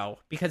through the show,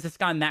 because it's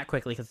gone that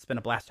quickly, because it's been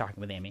a blast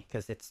talking with Amy,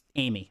 because it's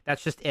Amy.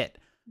 That's just it.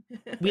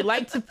 We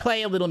like to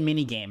play a little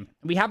mini game.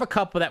 We have a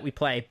couple that we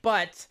play,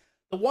 but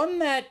the one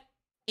that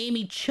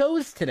Amy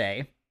chose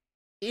today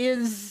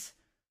is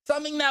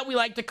something that we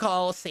like to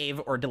call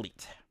save or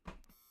delete.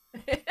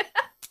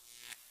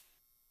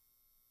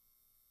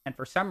 And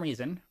for some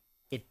reason,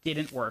 it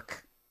didn't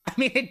work. I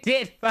mean, it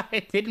did, but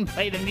it didn't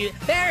play the music.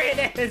 There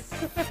it is!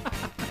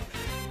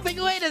 Like,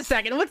 wait a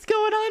second, what's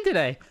going on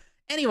today?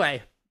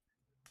 Anyway,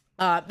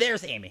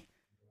 there's Amy.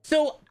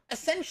 So,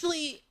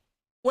 essentially,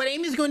 what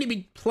Amy's going to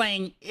be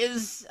playing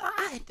is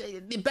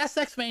the best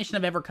explanation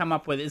I've ever come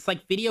up with. It's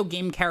like video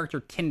game character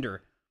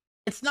Tinder.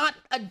 It's not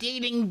a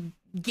dating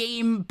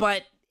game,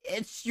 but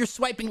it's you're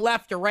swiping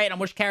left or right on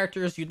which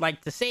characters you'd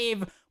like to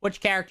save, which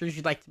characters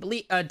you'd like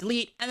to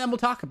delete, and then we'll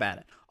talk about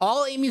it.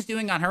 All Amy's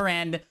doing on her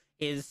end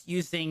is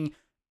using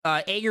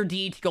A or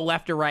D to go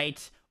left or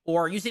right,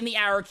 or using the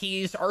arrow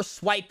keys, or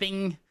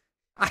swiping.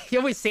 I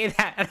always say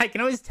that, and I can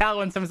always tell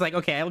when someone's like,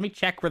 okay, let me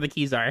check where the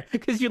keys are,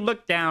 because you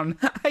look down.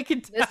 I can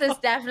tell. This is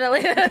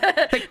definitely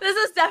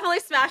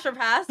smash or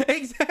pass.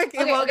 Exactly.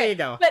 Okay, Well, okay. there you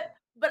go.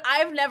 But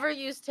I've never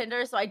used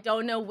Tinder, so I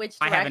don't know which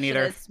I haven't direction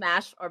either. is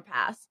smash or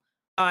pass.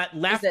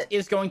 Left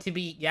is going to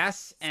be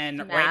yes, and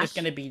right is Smash.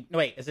 going to be... No,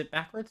 wait, is it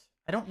backwards?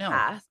 I don't know.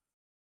 Pass.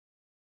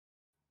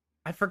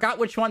 I forgot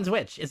which one's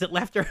which. Is it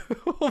left or...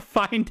 We'll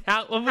find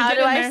out when we How get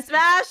do in I there.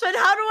 smash and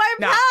how do I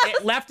No,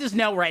 pass? left is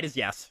no, right is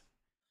yes.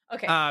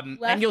 Okay. And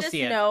Left you'll is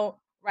see it. no,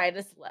 right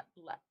is left.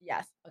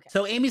 Yes. Okay.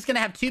 So Amy's going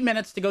to have 2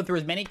 minutes to go through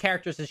as many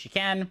characters as she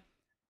can.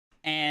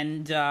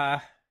 And,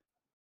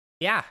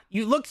 yeah,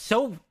 you look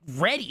so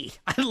ready.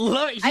 I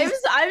love it.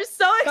 I'm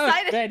so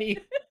excited. Ready.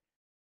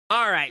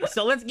 All right,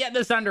 so let's get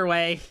this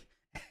underway.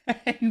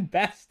 And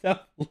best of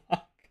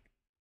luck.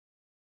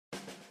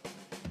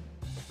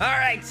 All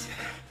right,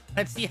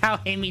 let's see how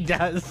Amy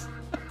does.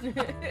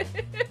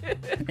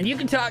 And you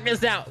can talk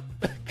us out.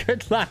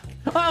 Good luck.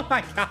 Oh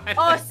my god.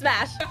 Oh,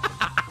 smash.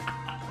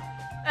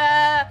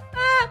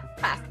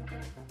 Pass.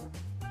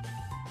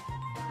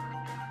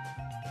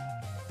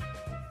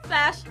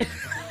 Smash.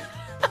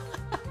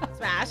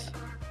 Smash.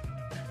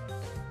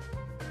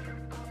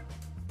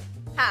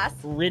 Pass.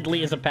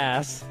 Ridley is a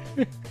pass.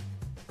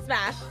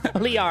 Smash.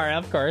 Liara,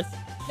 of course.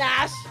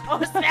 Smash.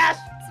 Oh, smash.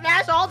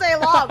 Smash all day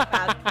long.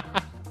 Pass.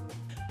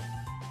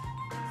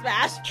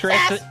 Smash.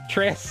 Smash.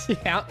 Triss.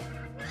 Yeah.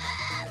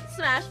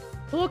 Smash.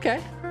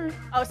 Okay.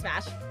 Oh,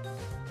 smash.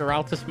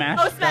 Geralta smash.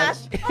 Oh, smash.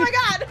 Oh my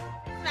god.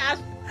 Smash.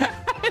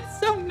 It's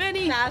so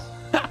many. Smash.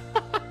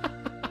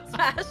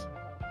 Smash.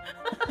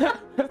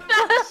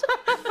 Smash.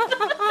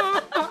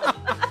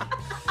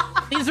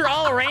 These are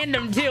all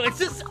random too. It's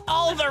just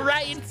all the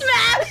right.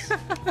 Smash.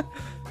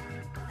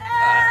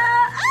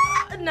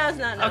 No.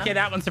 Okay,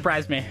 that one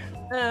surprised me.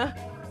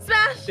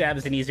 Smash. That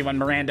was an easy one.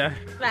 Miranda.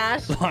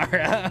 Smash.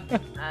 Laura.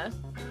 Smash.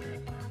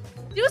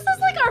 Deuce is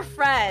like our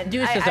friend.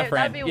 Deuce is a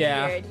friend, That'd be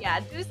yeah. weird. Yeah,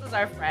 Deuce is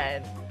our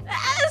friend.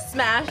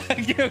 Smash.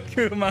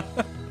 Kuma.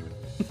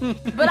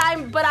 But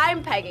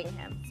I'm pegging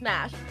him.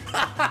 Smash.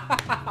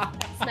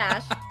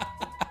 Smash.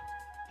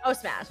 Oh,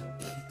 smash.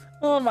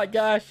 Oh my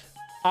gosh.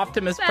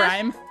 Optimus Smash.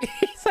 Prime.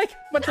 He's like,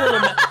 what's a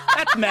little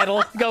that's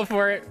metal. Go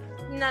for it.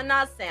 No,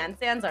 not Sand.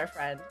 Sand's our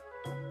friend.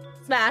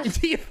 Smash.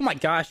 Oh my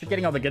gosh, you're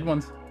getting all the good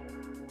ones.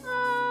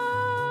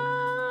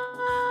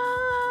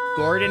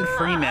 Gordon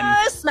Freeman.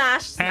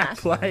 Smash. Smash.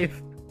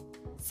 Half-Life.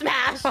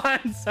 Smash.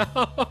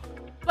 Hanzo.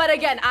 But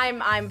again,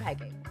 I'm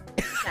pegging.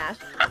 Smash.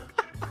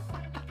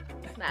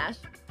 Smash.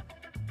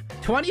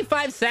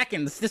 25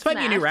 seconds. This might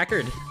be a new Smash.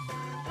 record.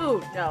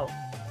 Ooh, no.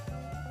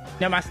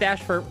 No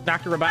mustache for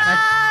Dr.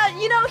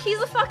 Robotnik. You know, he's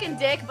a fucking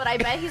dick, but I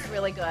bet he's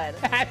really good.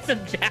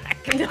 Handsome Jack.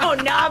 No,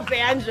 not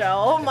Banjo.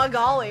 Oh my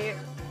golly.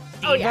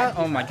 Eva? yeah.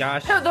 Oh my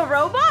gosh. No, the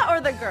robot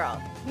or the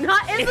girl?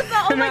 Not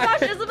Isabel. Oh my gosh,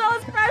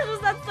 Isabella's precious.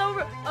 That's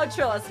so. Oh,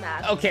 Trilla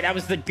smash. Okay, that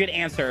was the good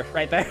answer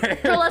right there.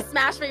 Trilla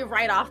smashed me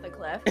right off the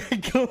cliff.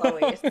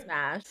 Chloe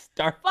smash.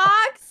 Star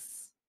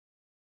Fox.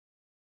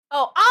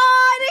 Oh,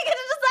 I didn't get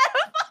to decide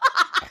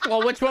Fox.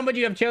 Well, which one would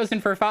you have chosen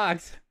for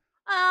Fox?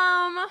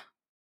 I'll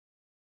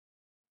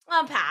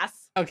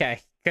pass. Okay,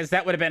 because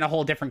that would have been a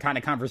whole different kind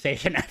of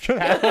conversation after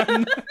that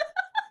one.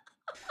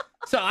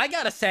 So I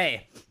gotta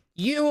say,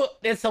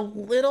 it's a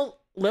little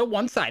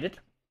one-sided.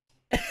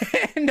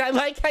 And I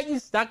like how you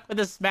stuck with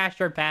the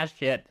smash or pass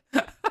shit.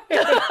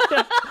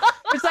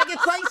 It's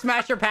like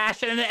smash or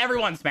pass, and then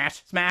everyone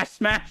smash.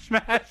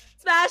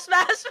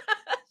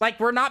 Like,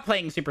 we're not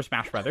playing Super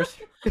Smash Brothers.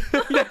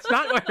 That's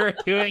not what we're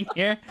doing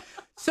here.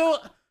 So,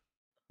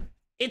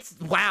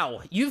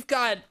 wow, you've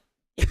got...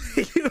 I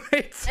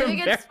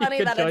think it's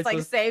funny that it's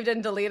like saved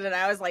and deleted.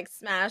 I was like,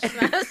 smash.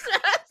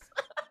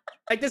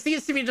 Like, this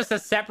needs to be just a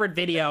separate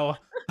video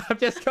of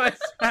just going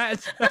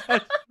smash.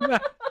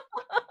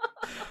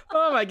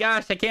 Oh my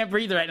gosh, I can't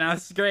breathe right now.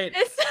 This is great.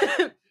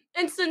 It's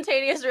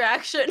instantaneous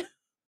reaction.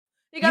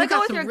 You gotta go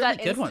with your gut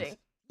instinct.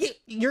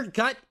 Your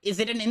gut, is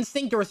it an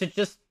instinct or is it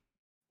just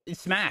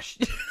smash?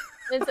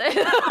 Just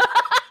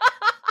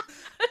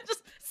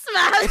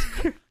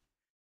smash. Can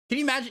you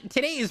imagine?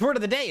 Today's word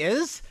of the day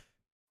is...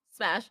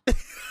 Smash.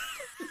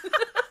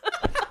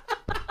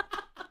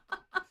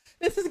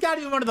 This has got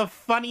to be one of the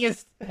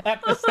funniest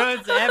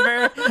episodes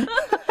ever.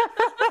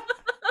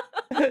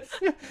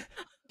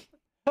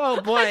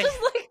 Oh boy.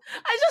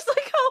 I just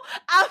like how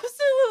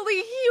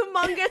absolutely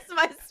humongous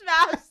my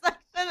smash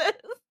section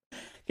is.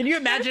 Can you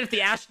imagine if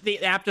the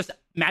app just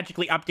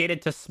magically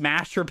updated to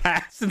smash or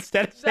pass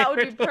instead of that would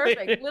be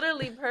perfect.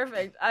 Literally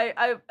perfect.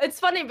 It's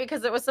funny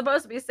because it was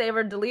supposed to be save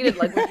or deleted,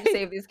 like when you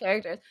save these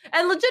characters.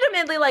 And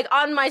legitimately, like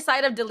on my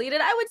side of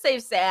deleted, I would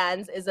save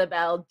Sans,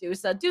 Isabelle,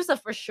 Dusa.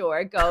 Dusa for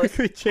sure goes.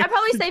 I'd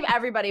probably save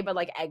everybody but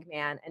like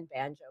Eggman and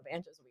Banjo.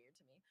 Banjo's weird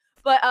to me.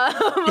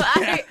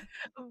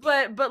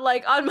 But but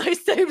like on my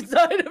save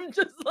side, I'm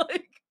just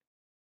like,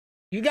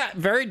 you got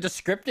very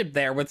descriptive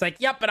there. Where it's like,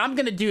 yep, but I'm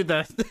gonna do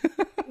the.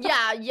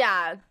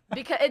 yeah,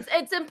 because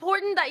it's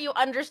important that you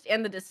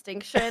understand the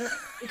distinction.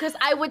 Because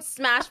I would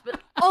smash, but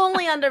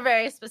only under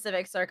very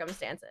specific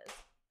circumstances,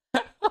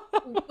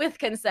 with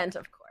consent,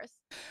 of course.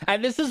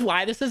 And this is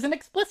why this is an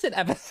explicit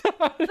episode.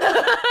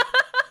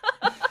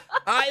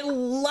 I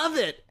love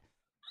it.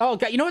 Oh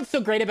god, you know what's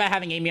so great about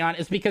having Amy on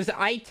is because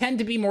I tend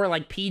to be more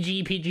like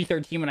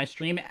PG-13 when I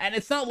stream, and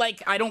it's not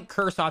like I don't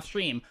curse off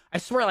stream. I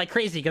swear like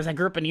crazy because I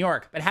grew up in New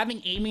York, but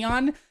having Amy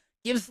on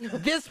gives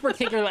this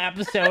particular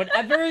episode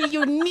a very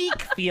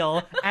unique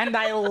feel, and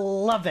I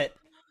love it.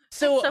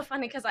 So it's so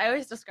funny because I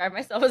always describe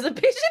myself as a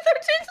PG-13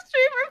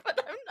 streamer,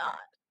 but I'm not.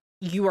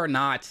 You are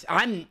not.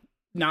 I'm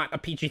not a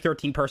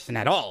PG-13 person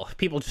at all.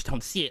 People just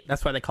don't see it.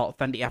 That's why they call it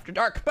Fundy After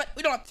Dark. But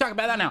we don't have to talk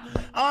about that now.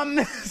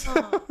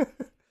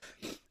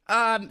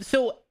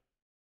 So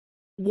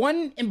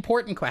one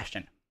important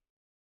question,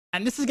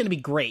 and this is going to be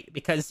great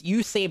because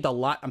you saved a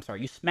lot. I'm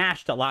sorry, you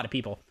smashed a lot of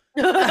people.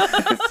 So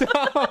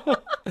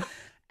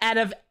out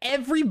of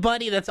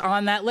everybody that's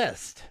on that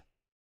list,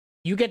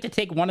 you get to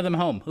take one of them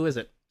home. Who is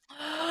it?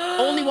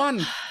 Only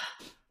one.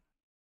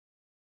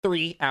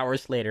 3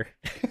 hours later.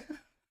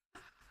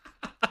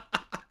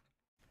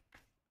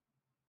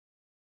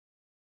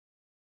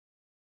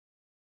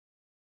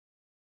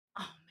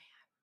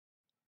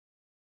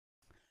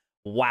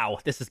 Wow,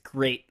 this is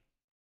great.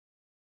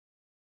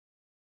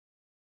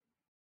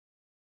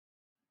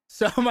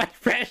 So much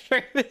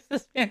pressure. This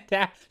is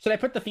fantastic. Should I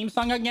put the theme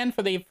song again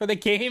for the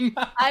game?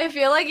 I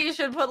feel like you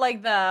should put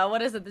like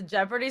the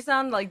Jeopardy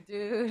sound, like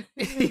dude.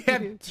 You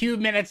have 2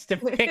 minutes to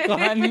pick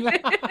one.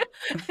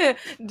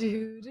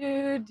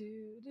 do.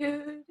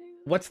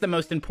 What's the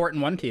most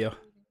important one to you?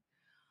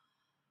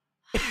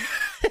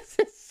 This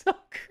is so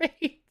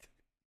great.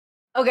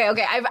 Okay.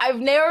 I've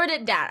narrowed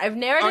it down.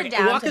 It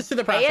down. Walk us through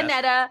the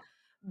process.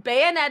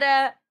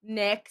 Bayonetta,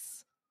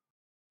 Nyx,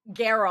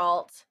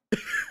 Geralt.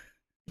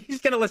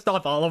 He's gonna list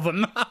off all of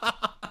them.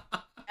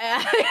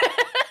 I've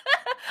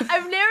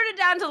narrowed it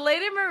down to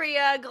Lady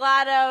Maria,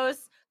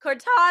 GLaDOS,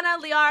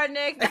 Cortana, Liara,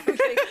 Nyx.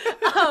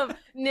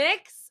 Nyx.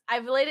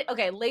 I've laid it.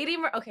 Okay,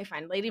 okay,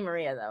 fine. Lady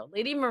Maria though.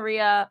 Lady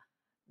Maria,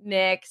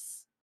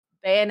 Nyx,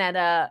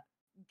 Bayonetta,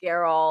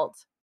 Geralt,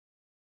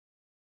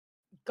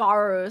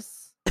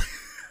 Garus.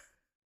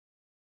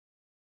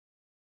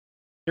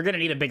 You're gonna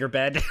need a bigger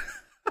bed.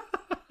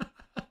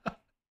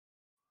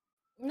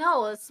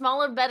 No, a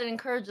smaller bed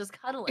encourages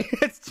cuddling.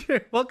 It's true.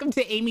 Welcome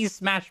to Amy's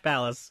Smash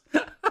Palace.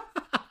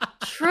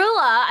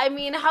 Trilla? I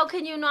mean, how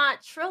can you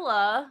not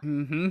Trilla?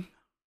 Mm-hmm.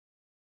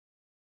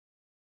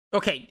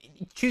 Okay,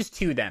 choose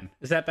 2 then.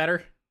 Is that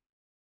better?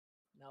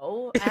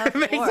 No, I have 4.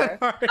 Makes it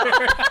harder.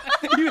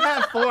 You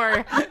have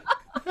 4.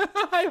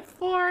 I have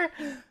 4.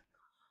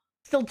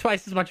 Still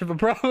twice as much of a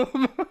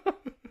problem.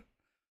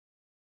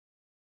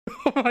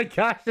 Oh my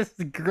gosh, this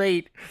is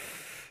great.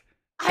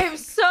 I'm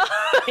so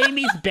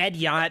Amy's bed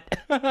yacht.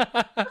 My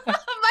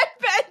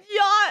bed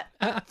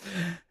yacht.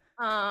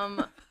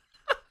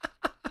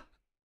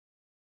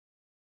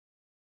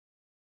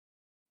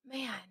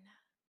 Man.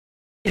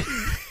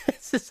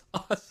 This is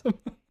awesome.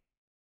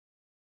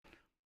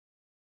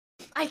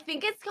 I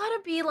think it's gotta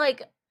be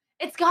like,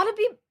 it's gotta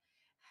be.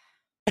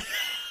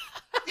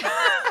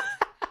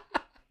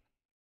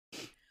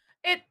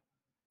 It.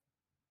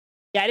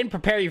 Yeah, I didn't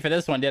prepare you for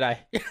this one, did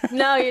I?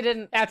 No, you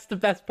didn't. That's the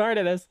best part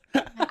of this.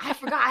 I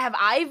forgot. I have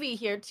Ivy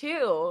here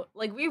too.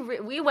 Like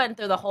we went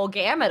through the whole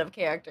gamut of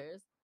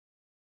characters.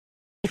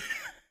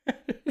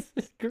 This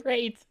is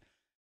great.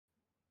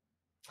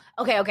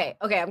 Okay.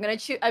 I'm gonna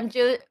choose.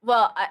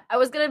 Well, I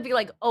was gonna be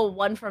like, oh,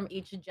 one from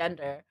each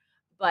gender,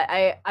 but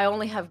I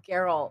only have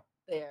Geralt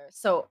there.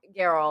 So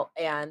Geralt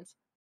and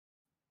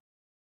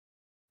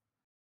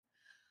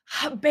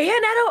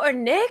Bayonetta or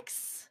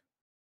Nyx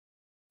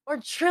or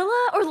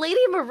Trilla or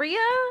Lady Maria.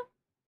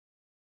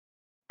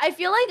 I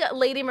feel like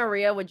Lady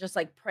Maria would just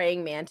like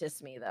praying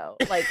mantis me though.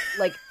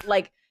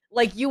 Like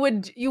you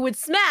would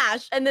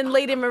smash, and then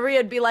Lady Maria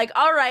would be like,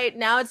 all right,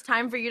 now it's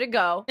time for you to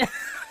go.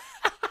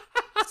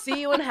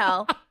 See you in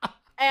hell.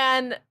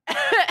 And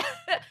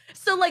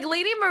so like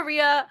Lady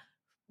Maria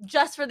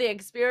just for the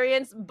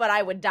experience, but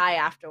I would die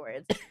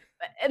afterwards.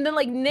 And then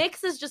like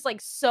Nyx is just like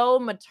so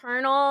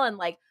maternal and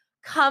like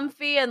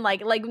comfy, and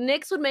like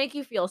Nyx would make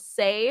you feel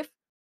safe.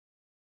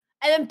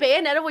 And then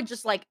Bayonetta would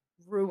just like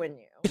ruin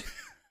you.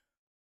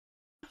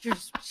 She'll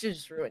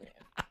just ruin you.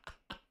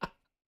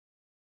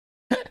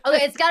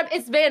 Okay,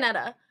 it's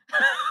Bayonetta.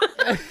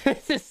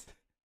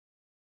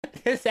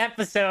 This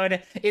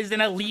episode is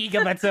in a league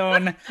of its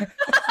own.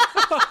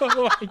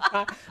 Oh my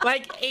God.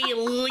 Like a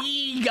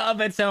league of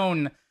its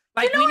own.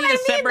 Like, you know we need what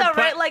a separate though,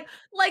 right? Like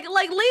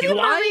Lady Do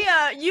Maria,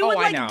 I? you would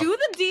I like know. do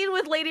the deed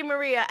with Lady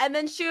Maria, and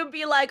then she would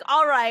be like,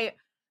 all right,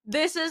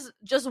 this is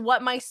just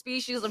what my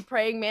species of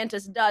praying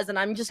mantis does, and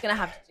I'm just gonna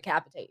have to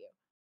decapitate you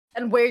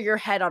and wear your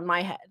head on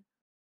my head.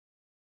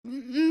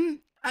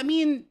 I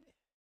mean,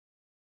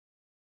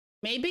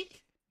 maybe.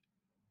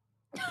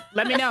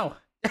 Let me know.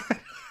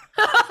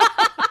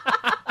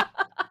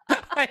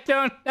 I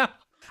don't know.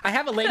 I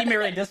have a Lady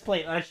Maria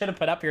display that I should have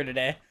put up here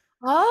today.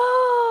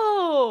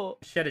 Oh,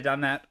 Should have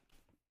done that.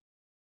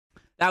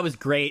 That was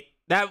great.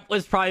 That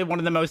was probably one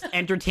of the most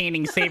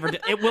entertaining Saver.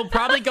 It will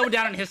probably go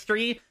down in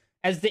history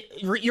as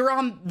you're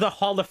on the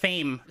Hall of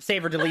Fame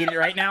Saver Deleted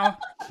right now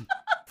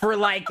for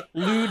like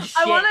lewd shit.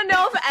 I want to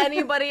know if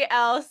anybody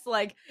else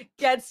like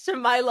gets to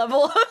my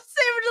level of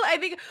Saver Deleted. I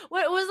think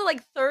what was it,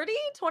 like 30,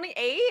 28?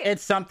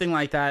 It's something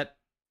like that.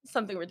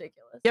 Something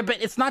ridiculous. Yeah,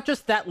 but it's not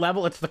just that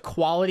level, it's the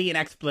quality and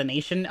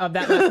explanation of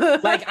that level.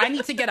 Like, I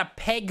need to get a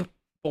peg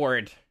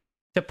board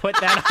to put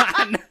that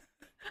on.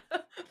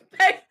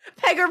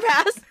 Pegger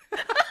pass.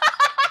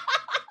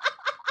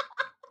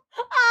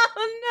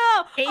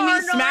 Oh no. Amy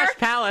Arnor. Smash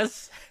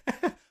Palace.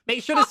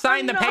 Make sure to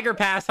sign the Pegger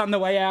pass on the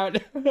way out.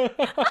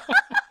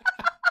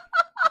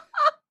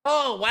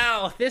 Oh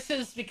wow, this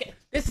is because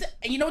this.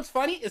 You know what's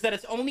funny is that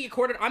it's only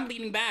accorded. I'm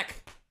leaning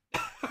back.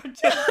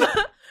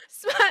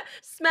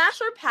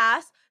 Smash or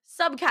pass,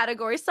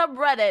 subcategory,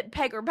 subreddit,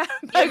 Pegger pass.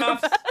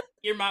 Earmuffs.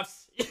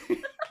 Earmuffs.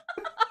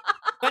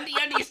 Bundy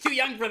Undy is too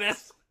young for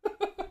this.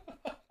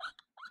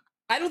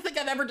 I don't think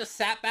I've ever just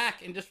sat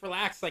back and just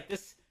relaxed like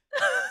this.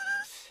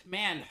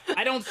 Man,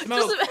 I don't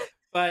smoke,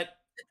 but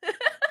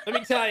let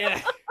me tell you,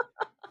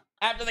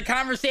 after the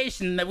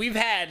conversation that we've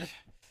had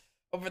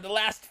over the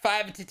last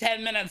 5 to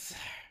 10 minutes,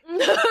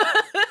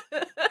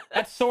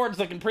 that sword's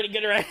looking pretty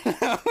good right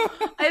now.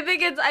 I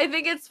think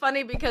it's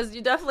funny because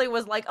you definitely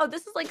was like, oh,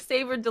 this is like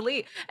save or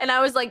delete, and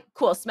I was like,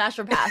 cool, smash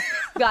or pass,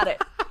 got it.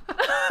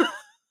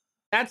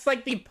 That's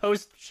like the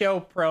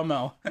post-show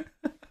promo.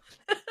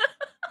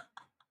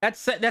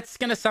 That's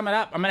gonna sum it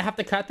up. I'm gonna have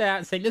to cut that out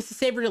and say this is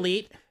save or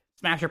delete,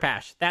 smash or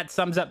pass. That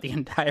sums up the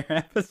entire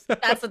episode.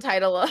 That's the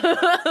title of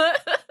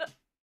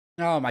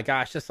Oh my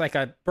gosh, just like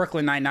a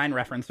Brooklyn Nine-Nine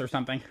reference or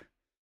something.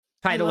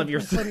 Title of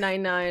your Brooklyn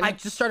Nine-Nine. I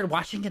just started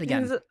watching it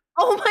again.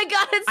 Oh my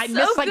god, it's I so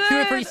missed like good. 2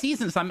 or 3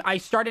 seasons. I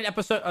started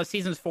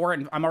seasons 4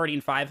 and I'm already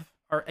in 5.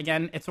 Or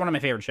again, it's one of my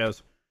favorite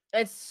shows.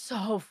 It's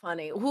so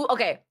funny.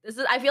 Okay,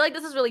 I feel like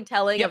this is really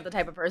telling Yep. of the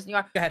type of person you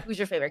are. Go ahead. Who's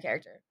your favorite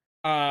character?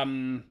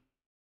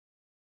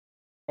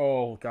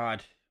 Oh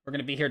god, we're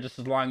gonna be here just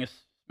as long as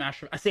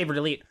save or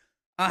delete.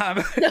 You're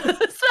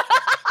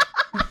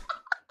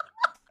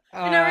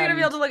never gonna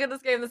be able to look at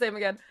this game the same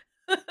again.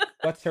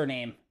 What's her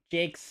name?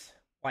 Jake's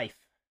wife.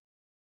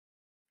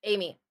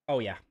 Amy. Oh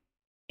yeah,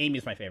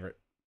 Amy's my favorite.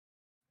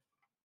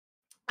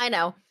 I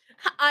know.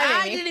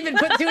 I Amy. didn't even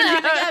put 2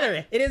 and 2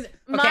 together. It is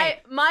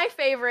okay. My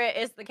favorite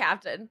is the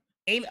captain.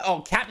 Amy.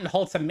 Oh, Captain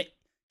Holt's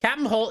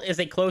Captain Holt is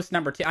a close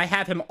number 2. I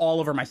have him all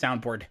over my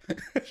soundboard.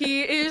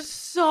 He is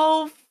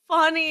so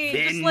funny.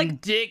 Just like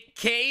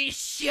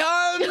Vindication.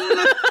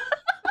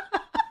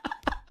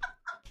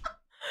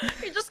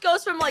 he just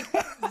goes from like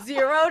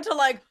 0 to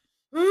like.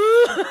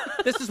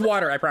 This is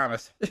water, I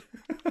promise.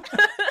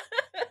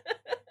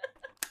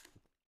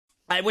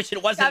 I wish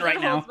it wasn't Captain right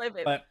now. Holt's my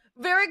favorite. But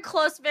very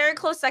close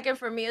second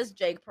for me is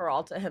Jake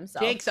Peralta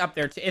himself. Jake's up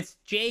there too. It's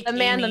Jake, the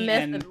man, Amy, the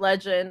myth, and the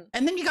legend.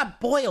 And then you got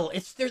Boyle.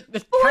 The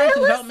Boyle character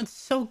is- development's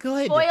so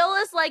good. Boyle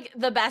is like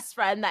the best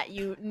friend that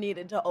you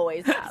needed to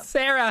always have.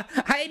 Sarah,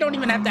 I don't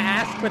even have to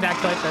ask what that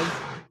clip is.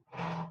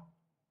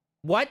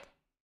 What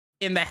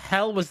in the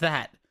hell was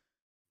that?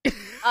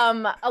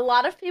 A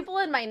lot of people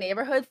in my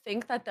neighborhood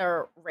think that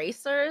they're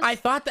racers. I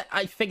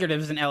figured it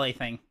was an LA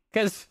thing.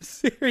 Because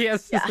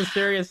serious, Yeah. this is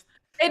serious.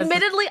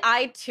 Admittedly,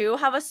 I too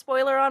have a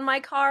spoiler on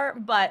my car,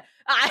 but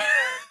I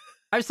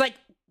was like,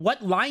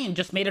 what lion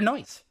just made a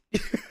noise?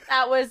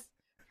 that was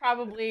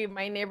probably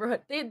my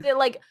neighborhood. They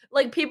like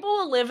people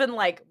will live in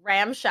like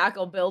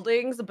ramshackle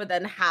buildings, but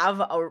then have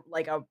a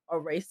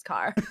race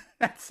car.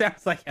 That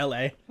sounds like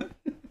LA.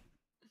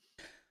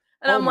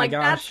 And Oh I'm my like,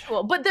 that's gosh.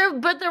 cool. But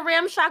the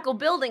ramshackle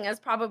building is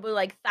probably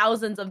like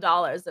thousands of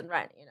dollars in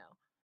rent, you know.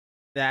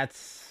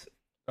 That's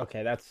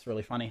okay, that's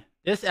really funny.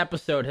 This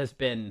episode has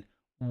been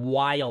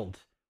wild.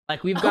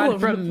 Like we've gone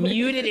from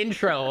muted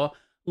intro,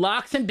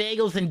 locks and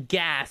bagels and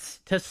gas,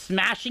 to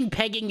smashing,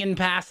 pegging, and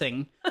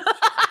passing,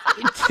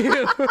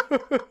 to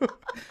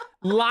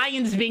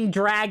lions being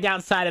dragged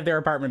outside of their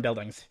apartment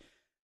buildings.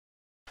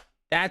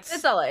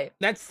 It's LA.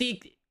 That's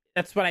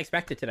what I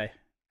expected today.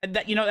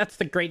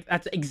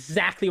 That's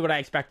exactly what I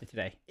expected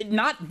today.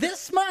 Not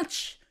this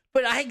much,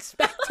 but I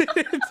expected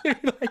it to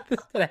be like this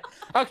today.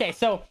 Okay,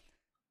 so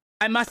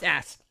I must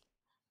ask.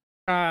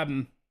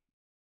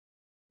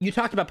 You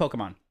talked about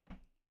Pokemon.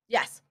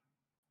 Yes.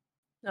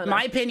 No.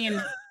 My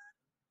opinion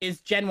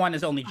is Gen 1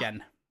 is only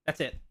Gen. That's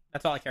it.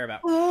 That's all I care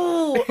about.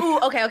 Ooh,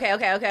 okay.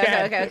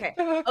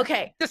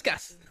 Okay.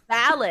 Discuss.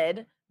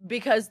 Valid,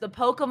 because the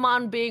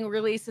Pokemon being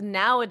released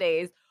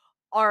nowadays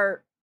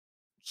are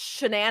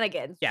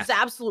shenanigans. Yes. Just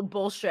absolute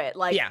bullshit.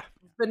 Like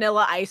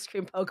vanilla ice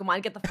cream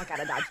Pokemon. Get the fuck out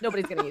of Dodge.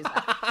 Nobody's gonna use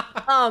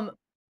that.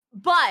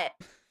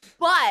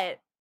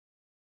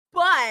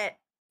 But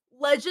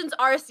Legends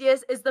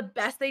Arceus is the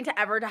best thing to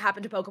ever to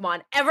happen to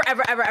Pokemon ever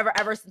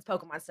since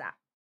Pokemon Snap.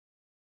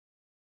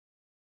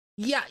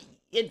 Yeah,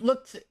 it's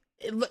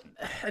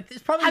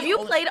probably. Have you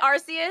played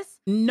Arceus?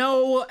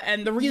 No,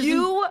 and the reason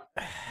You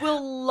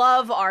will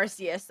love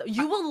Arceus.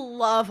 You will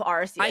love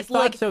Arceus. I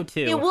thought so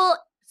too. It will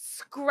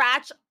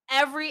scratch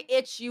every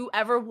itch you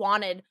ever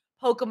wanted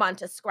Pokemon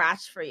to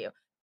scratch for you.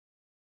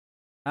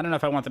 I don't know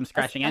if I want them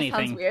scratching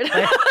anything. Sounds weird.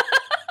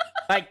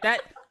 Like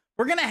that.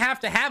 We're gonna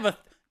have a.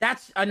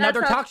 That's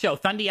another talk show,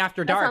 Thundy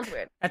After Dark. That sounds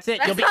weird. That's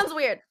it. That sounds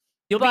weird.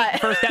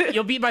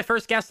 You'll be my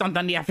first guest on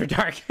Thundy After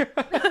Dark.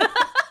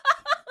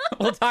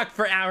 We'll talk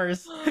for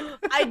hours.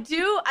 I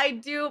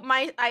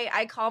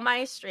call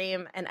my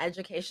stream an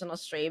educational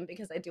stream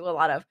because I do a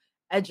lot of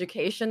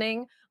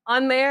educationing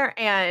on there,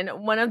 and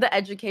one of the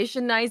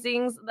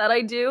educationizings that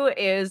I do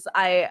is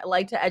I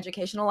like to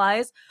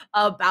educationalize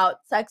about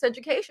sex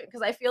education,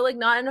 because I feel like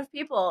not enough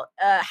people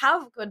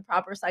have good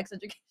proper sex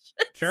education.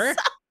 Sure.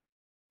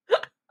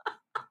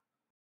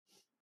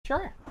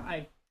 Sure.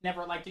 I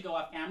never like to go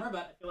off camera,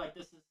 but I feel like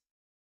this is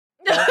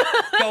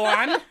go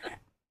on.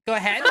 Go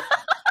ahead.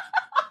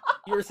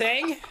 You were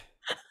saying?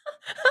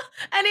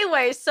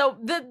 Anyway, so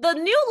the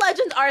new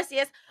Legends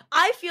Arceus,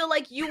 I feel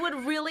like you would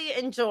really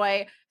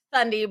enjoy,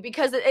 Thundy,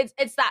 because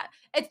it's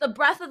the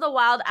Breath of the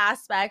Wild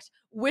aspect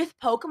with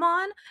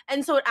Pokemon,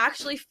 and so it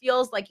actually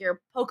feels like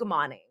you're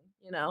Pokemoning,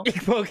 you know?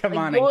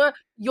 Pokemoning. Like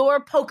you're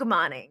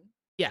Pokemoning.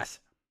 Yes.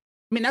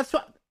 I mean, that's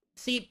what.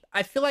 See,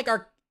 I feel like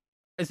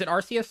is it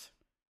Arceus?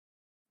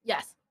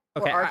 Yes.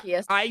 Okay. Or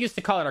Arceus. I used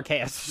to call it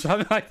Arceus,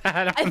 something like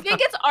that. I think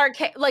it's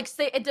Arceus. Like,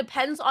 say it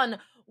depends on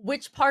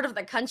which part of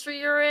the country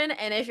you're in,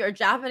 and if you're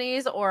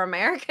Japanese or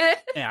American.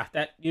 Yeah,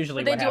 that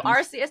usually they what do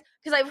happens. Arceus,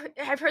 because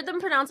I've heard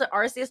them pronounce it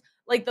Arceus.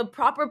 Like the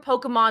proper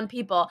Pokemon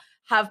people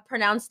have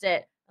pronounced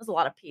it. That's a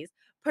lot of P's.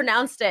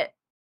 Pronounced it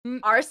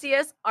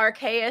Arceus,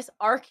 Arceus,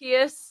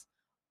 Arceus,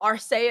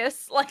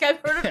 Arceus. Like I've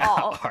heard it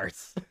all.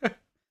 Arts.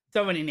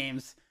 So many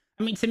names.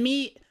 I mean, to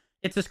me,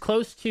 it's as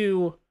close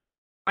to.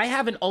 I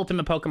have an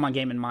ultimate Pokemon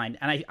game in mind,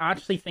 and I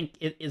actually think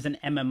it is an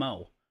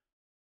MMO.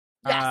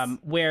 Yes.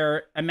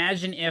 Where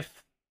imagine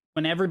if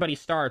when everybody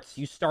starts,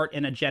 you start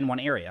in a Gen 1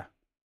 area.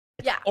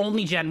 It's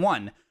only Gen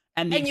 1.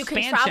 And you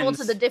can travel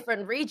to the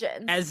different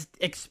regions. As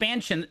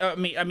expansion, I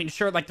mean,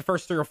 sure, like the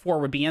first 3 or 4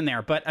 would be in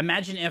there, but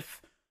imagine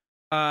if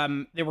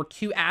there were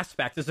 2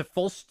 aspects. There's a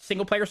full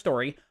single-player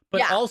story,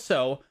 but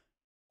also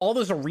all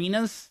those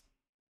arenas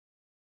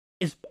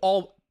is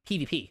all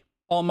PvP.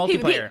 All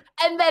multiplayer.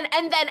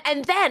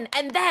 PvP.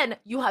 And then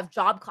you have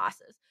job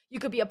classes. You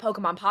could be a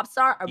Pokemon pop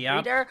star, a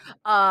breeder,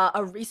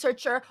 a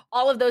researcher,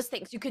 all of those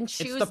things. You can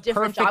choose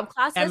different job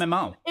classes.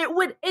 MMO.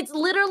 It's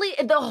literally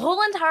the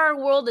whole entire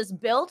world is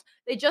built.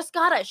 They just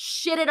gotta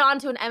shit it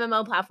onto an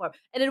MMO platform,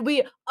 and it'd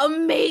be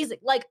amazing.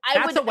 Like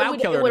That's a WoW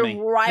killer to me.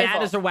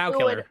 That is a WoW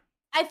killer.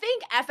 I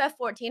think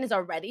FF14 has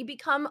already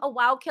become a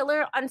WoW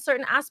killer on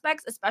certain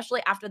aspects,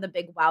 especially after the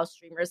big WoW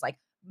streamers like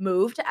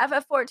moved to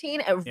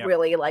FF14. It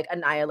really like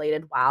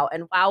annihilated WoW,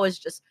 and WoW is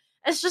just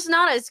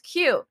not as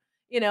cute,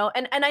 you know.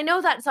 And I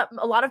know that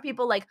a lot of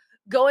people like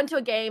go into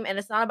a game and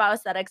it's not about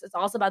aesthetics, it's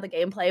also about the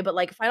gameplay. But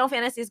like Final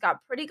Fantasy's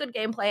got pretty good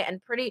gameplay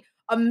and pretty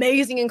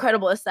amazing,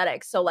 incredible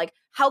aesthetics. So like,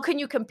 how can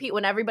you compete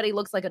when everybody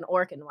looks like an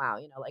orc in WoW?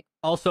 You know, like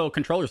Also,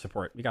 controller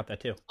support. We got that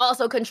too.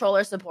 also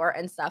controller support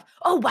and stuff.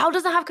 Oh, WoW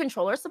doesn't have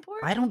controller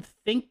support? I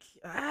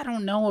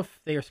don't know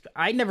if they're.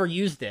 I never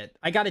used it.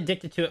 I got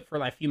addicted to it for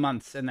like a few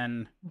months and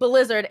then.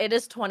 Blizzard, it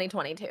is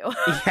 2022.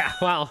 Yeah,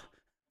 well,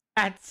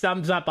 that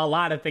sums up a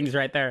lot of things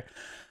right there.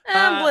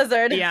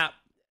 Blizzard. Yeah.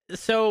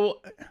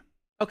 So,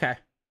 okay.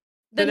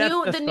 The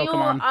So that's new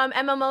Pokemon.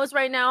 MMOs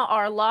right now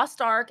are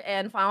Lost Ark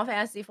and Final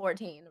Fantasy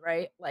 14,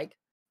 right? Like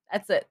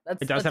that's it.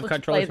 It does have what you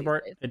controller play these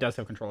support. days. It does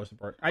have controller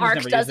support. I just Ark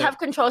never does used it. have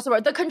controller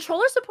support. The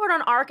controller support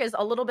on Ark is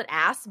a little bit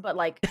ass, but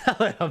like A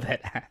little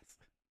bit.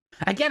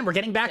 Again, we're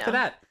getting back to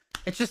that.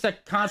 It's just a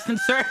constant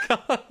circle.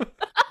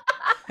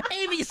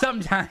 Maybe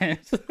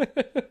sometimes.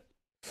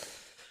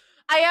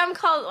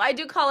 I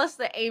do call us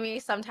the Amy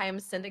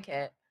Sometimes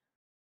Syndicate.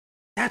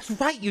 That's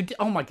right.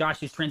 Oh my gosh,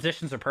 these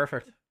transitions are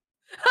perfect.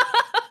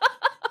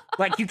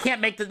 Like you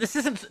can't make this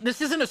isn't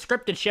a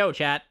scripted show,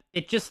 chat.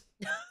 It just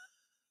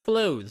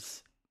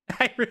flows.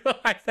 I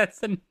realize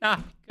that's a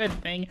not good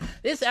thing.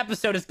 This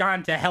episode has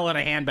gone to hell in a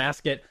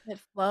handbasket. It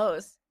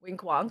flows.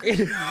 Wink wonk.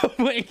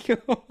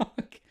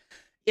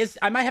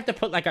 I might have to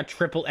put like a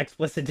triple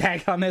explicit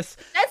tag on this.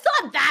 That's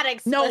not that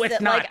explicit. No,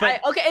 it's not.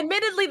 Like, okay,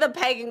 admittedly, the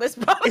pegging was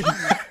probably.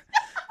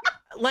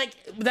 Like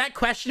that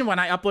question when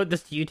I upload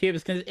this to YouTube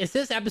is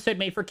this episode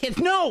made for kids?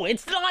 No,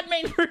 it's not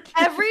made for kids.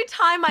 Every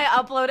time I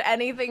upload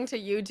anything to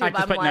YouTube,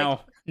 I'm like,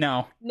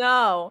 no,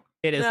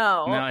 it is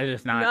no, it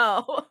is not.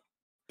 No.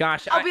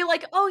 Gosh, I'll be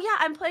like, oh yeah,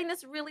 I'm playing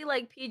this really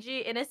like PG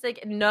innocent.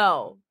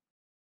 No.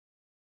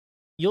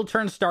 You'll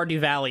turn Stardew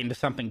Valley into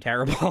something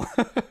terrible.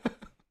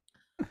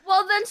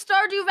 Well, then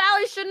Stardew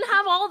Valley shouldn't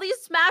have all these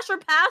smash or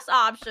pass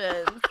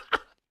options.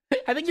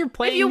 I think you're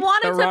playing if you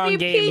want it the wrong to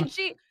be game.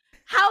 PG,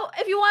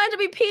 if you want it to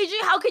be PG,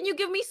 how can you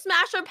give me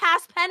smash or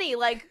pass Penny?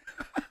 Like,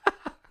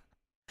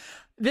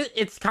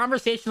 it's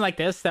conversation like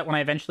this that when I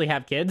eventually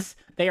have kids,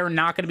 they are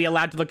not going to be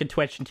allowed to look at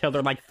Twitch until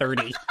they're like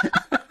 30.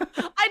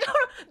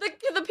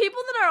 The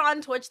people that are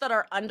on Twitch that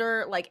are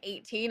under like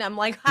 18, I'm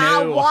like,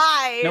 how? No.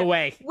 Why? No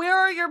way. Where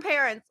are your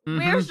parents?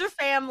 Where's your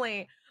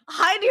family?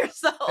 Hide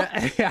yourself.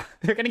 Yeah,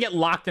 they're gonna get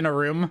locked in a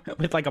room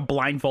with like a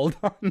blindfold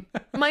on.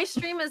 My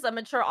stream is a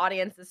mature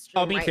audience's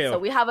stream, me right? too. So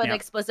we have an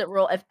explicit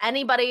rule. If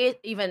anybody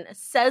even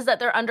says that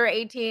they're under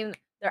 18,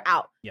 they're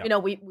out. Yep. You know,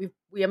 we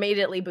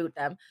immediately boot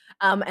them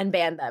and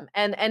ban them.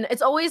 And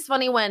it's always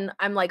funny when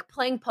I'm like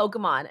playing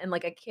Pokemon and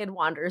like a kid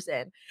wanders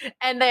in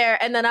and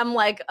then I'm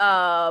like,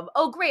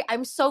 oh great,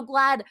 I'm so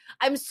glad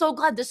this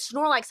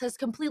Snorlax has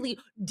completely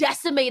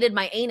decimated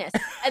my anus.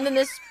 And then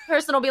this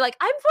person will be like,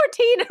 I'm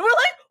 14, and we're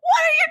like,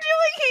 what are you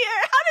doing here?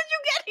 How did you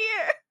get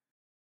here?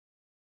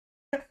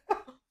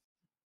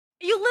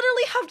 You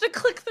literally have to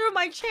click through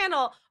my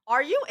channel.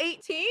 Are you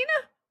 18?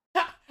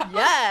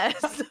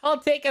 Yes. I'll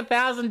take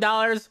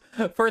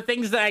 $1,000 for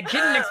things that I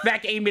didn't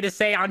expect Amy to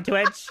say on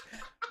Twitch.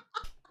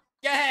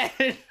 Yes.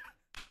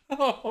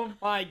 Oh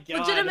my god.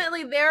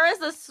 Legitimately, there is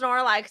a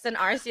Snorlax in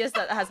Arceus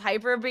that has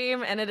Hyper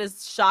Beam, and it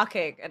is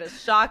shocking. It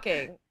is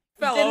shocking.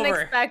 Didn't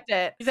expect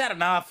it. He's had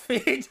enough.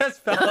 He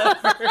just fell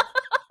over.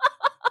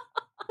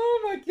 Oh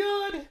my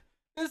god.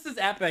 This is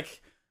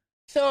epic.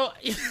 So,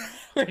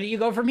 where do you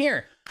go from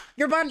here?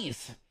 Your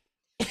bunnies.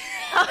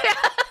 Oh, yeah.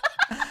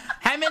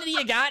 How many do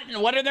you got,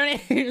 and what are their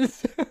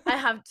names? I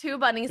have 2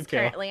 bunnies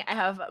currently. I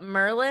have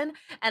Merlin,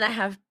 and I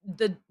have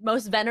the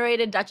most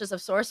venerated Duchess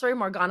of Sorcery,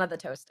 Morgana the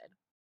Toasted.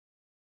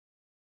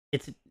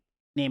 Its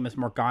name is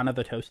Morgana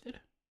the Toasted?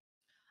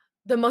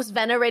 The most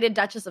venerated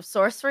Duchess of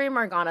Sorcery,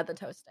 Morgana the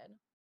Toasted.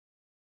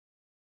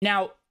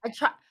 Now,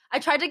 I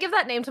tried to give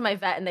that name to my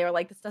vet, and they were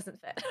like, this doesn't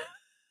fit.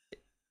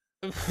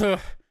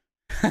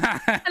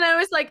 And I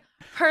was like,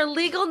 her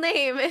legal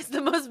name is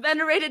the most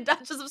venerated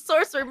Duchess of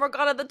Sorcery,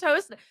 Morgana the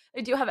Toasted.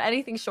 They do have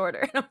anything shorter.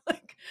 And I'm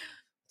like,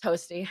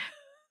 Toasty.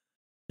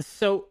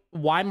 So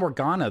why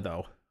Morgana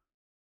though?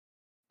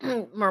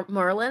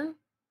 Merlin?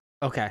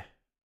 Okay.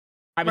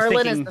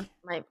 Merlin is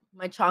my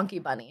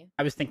chonky bunny.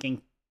 I was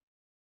thinking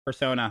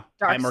Persona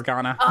by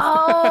Morgana.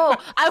 Oh,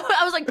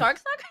 I was like,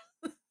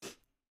 Darkstalker?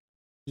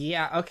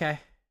 Yeah, okay.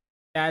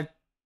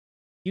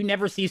 You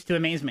never cease to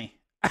amaze me.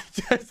 I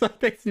just like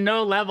there's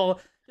no level.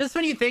 Just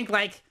when you think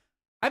like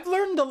I've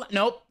learned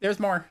nope, there's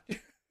more.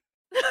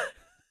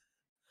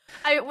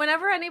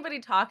 Whenever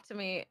anybody talks to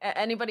me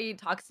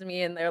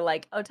and they're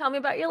like, oh, tell me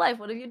about your life,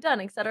 what have you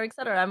done, etc.,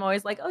 etc., I'm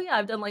always like, oh yeah,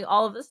 I've done like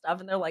all of this stuff,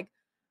 and they're like,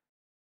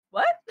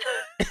 what?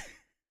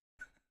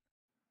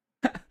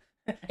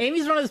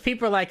 Amy's one of those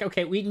people like,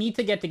 okay, we need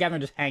to get together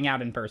and just hang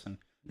out in person.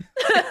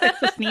 It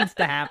just needs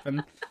to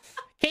happen.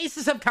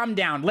 Cases have come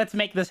down, let's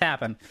make this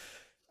happen.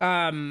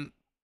 And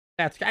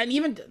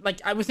even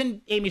like I was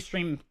in Amy's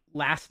stream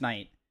last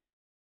night,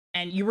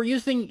 and you were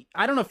using,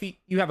 I don't know if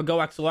you have a Go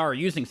XLR or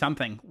using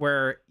something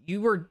where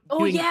you were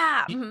doing,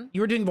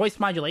 you were doing voice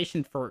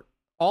modulation for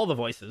all the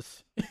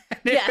voices.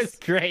 It was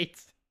great.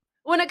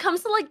 when it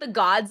comes to like the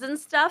gods and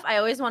stuff, I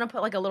always want to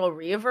put like a little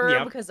reverb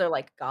Yep. because they're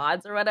like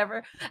gods or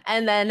whatever.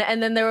 And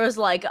then there was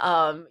like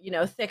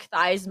thick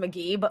thighs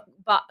McGee, but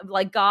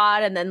like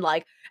God, and then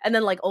like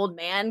old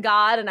man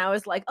God, and I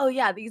was like, oh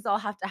yeah, these all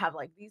have to have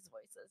like these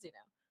voices.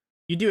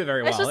 You do it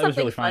very It's well. just It was something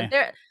really fun. funny.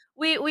 There,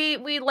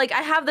 we like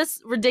I have this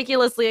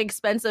ridiculously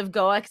expensive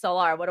Go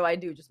XLR. What do I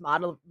do? Just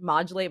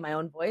modulate my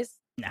own voice?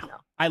 No, No.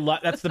 I love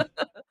that's the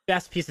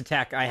best piece of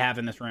tech I have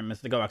in this room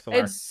is the Go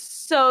XLR. It's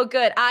so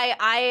good.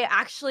 I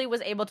actually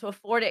was able to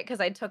afford it because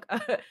I took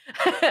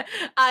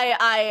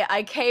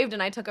I caved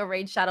and I took a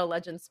Raid Shadow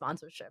Legends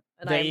sponsorship,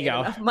 and There I you made go.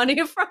 enough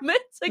money from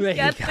it to There you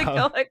get the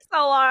go. Go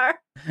XLR.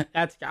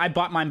 I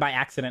bought mine by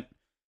accident.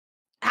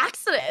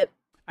 Accident.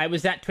 I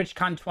was at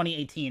TwitchCon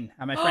 2018.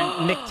 My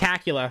friend Nick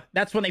Tacula.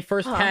 That's when they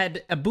first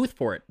had a booth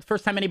for it. The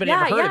first time anybody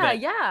ever heard of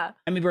it. Yeah.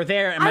 And we were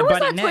there, and my I was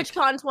buddy at Nick.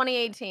 TwitchCon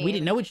 2018. We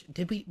didn't know we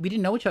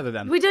didn't know each other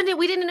then. We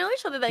didn't know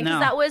each other then because No.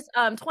 that was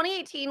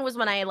 2018 was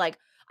when I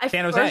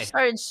San first Jose.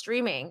 started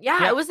streaming. Yeah,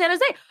 Yep. it was San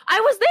Jose. I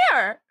was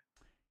there.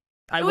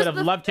 I It would was have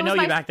the- loved to it know was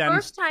you my back then.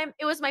 First time.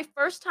 It was my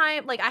first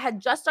time. Like I had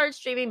just started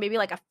streaming, maybe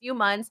like a few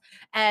months,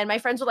 and my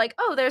friends were like,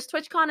 "Oh, there's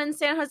TwitchCon in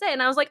San Jose,"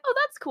 and I was like, "Oh,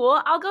 that's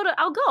cool. I'll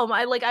go."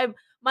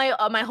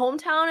 My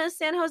hometown is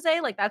San Jose.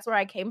 Like that's where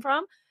I came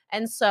from,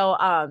 and so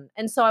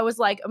I was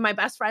like, my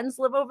best friends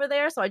live over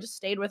there, so I just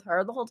stayed with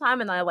her the whole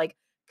time, and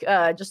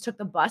I just took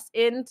the bus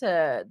to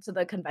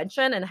the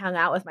convention and hung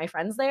out with my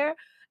friends there,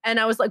 and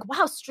I was like,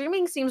 wow,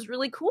 streaming seems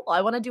really cool.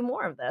 I want to do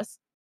more of this.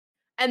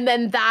 And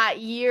then that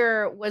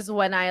year was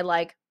when I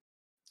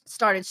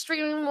started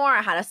streaming more.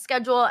 I had a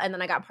schedule, and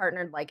then I got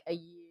partnered like a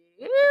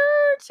year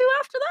or two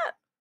after that.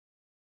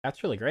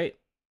 That's really great.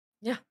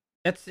 Yeah.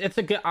 It's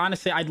a good.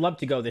 Honestly, I'd love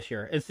to go this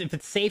year. If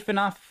it's safe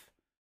enough,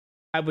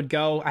 I would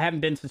go. I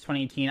haven't been since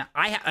 2018.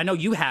 I know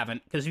you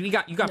haven't because you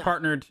got No.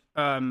 partnered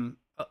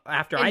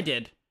after I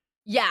did.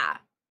 Yeah.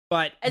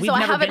 But And we've so I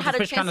never haven't been had to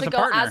a TwitchCon chance as to a go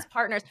partner. as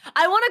partners.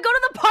 I want to go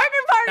to the partner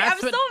party.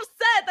 That's I'm so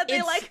upset that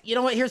they You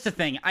know what? Here's the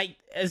thing.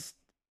 As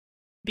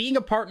being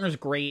a partner is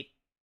great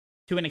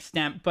to an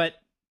extent,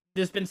 but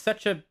there's been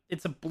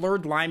it's a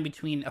blurred line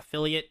between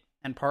affiliate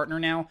and partner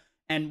now.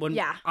 And when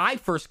I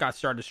first got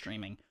started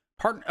streaming,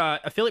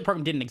 affiliate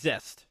program didn't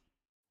exist.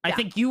 I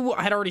think you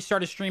had already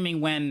started streaming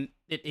when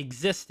it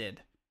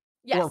existed.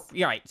 Yes.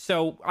 Right.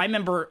 So I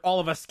remember all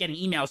of us getting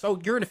emails. Oh,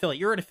 you're an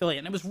affiliate.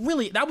 And it was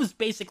that was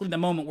basically the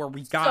moment where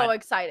we got so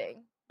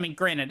exciting. I mean,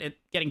 granted,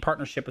 getting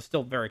partnership was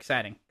still very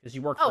exciting because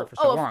you worked for it for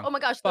so long. Oh my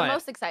gosh, the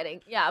most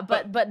exciting. Yeah,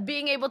 but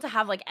being able to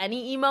have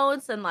any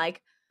emotes and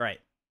right.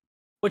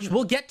 Which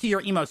we'll get to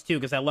your emotes too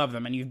because I love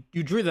them and you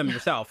drew them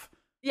yourself.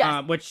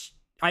 Yes. Which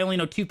I only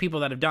know two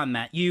people that have done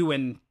that, you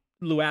and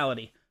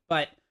Luality.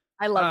 But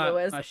I love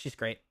Louis. She's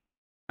great.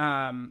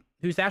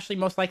 Who's actually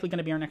most likely going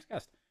to be our next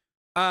guest.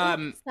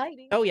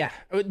 Exciting. Oh yeah,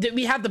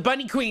 we have the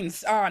Bunny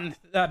Queens on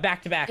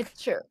back to back.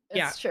 It's true.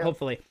 It's true.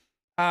 Hopefully.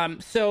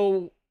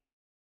 So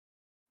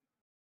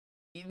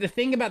the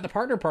thing about the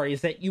partner party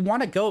is that you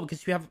want to go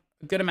because you have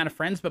a good amount of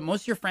friends, but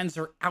most of your friends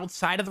are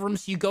outside of the room,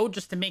 so you go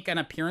just to make an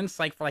appearance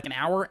for an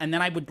hour, and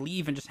then I would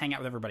leave and just hang out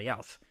with everybody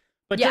else.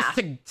 But just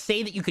to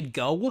say that you could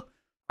go,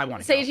 I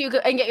want to say you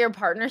could and get your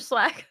partner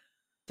swag.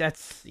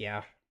 That's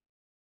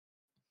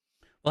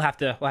We'll have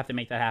to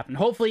make that happen.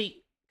 Hopefully,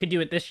 could do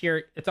it this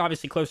year. It's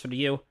obviously closer to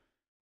you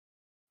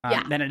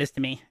than it is to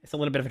me. It's a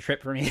little bit of a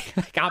trip for me,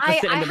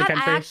 opposite end of the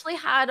country. I actually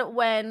had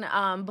when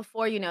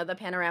before the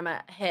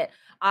panorama hit.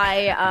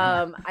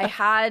 I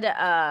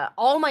had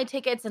all my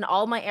tickets and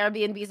all my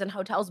Airbnbs and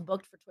hotels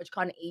booked for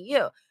TwitchCon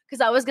EU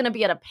because I was going to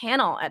be at a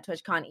panel at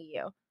TwitchCon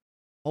EU.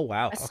 Oh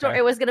wow!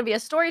 It was going to be a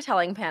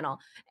storytelling panel,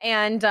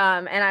 and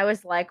I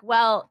was like,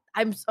 well,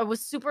 I was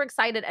super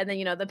excited, and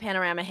then the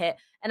panorama hit,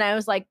 and I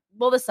was like,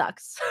 well, this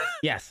sucks.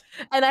 Yes.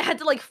 And I had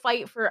to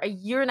fight for a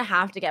year and a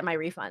half to get my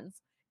refunds.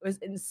 It was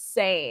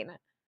insane.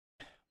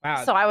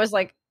 Wow. So I was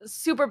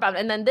super bummed,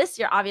 and then this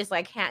year, obviously,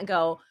 I can't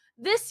go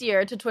this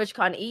year to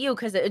TwitchCon EU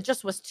because it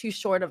just was too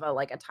short of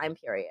a time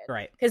period.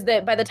 Right. Because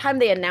by the time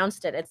they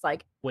announced it, it's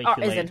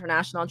is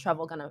international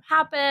travel going to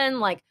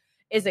happen?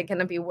 Is it going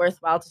to be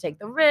worthwhile to take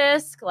the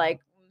risk?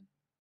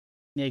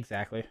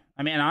 Exactly.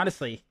 I mean,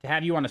 honestly, to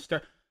have you on a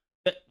story,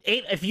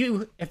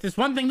 if there's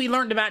one thing we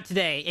learned about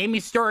today,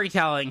 Amy's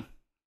storytelling,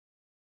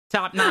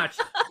 top notch.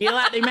 The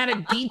amount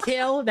of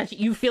detail that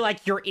you feel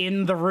like you're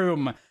in the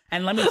room.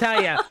 And let me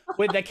tell you,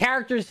 with the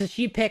characters that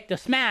she picked to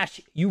Smash,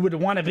 you would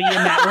want to be in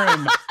that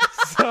room.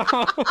 So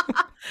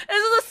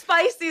this is a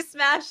spicy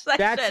Smash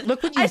section.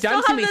 Look what you've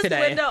done to me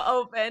today. Window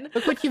open.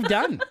 Look what you've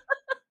done.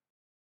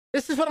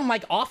 This is what I'm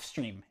like off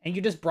stream, and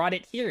you just brought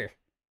it here.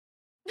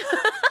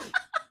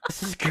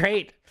 This is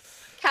great.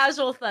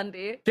 Casual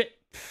Thundy.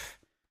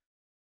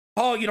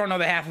 Oh, you don't know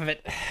the half of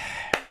it.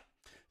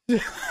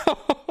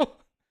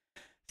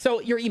 So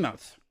your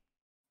emotes.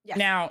 Yes.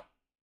 Now,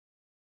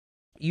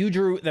 you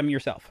drew them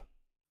yourself.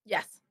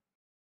 Yes.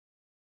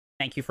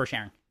 Thank you for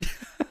sharing.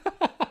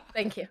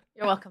 Thank you.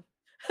 You're welcome.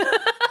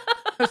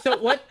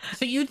 So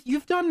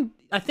you've done,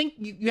 I think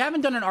you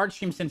haven't done an art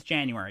stream since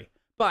January,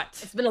 but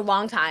it's been a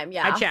long time.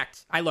 Yeah. I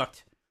checked. I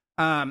looked.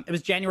 It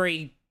was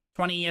January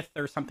 20th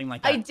or something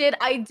like that.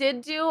 I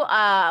did do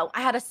I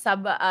had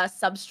a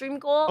sub stream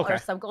goal Okay. or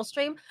sub goal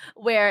stream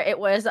where it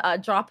was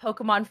draw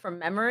Pokemon from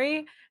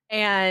memory,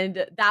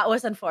 and that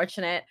was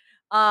unfortunate.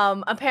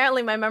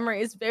 Apparently my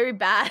memory is very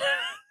bad.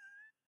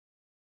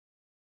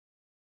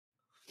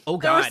 Oh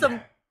There were God.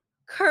 some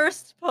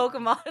cursed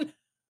Pokemon.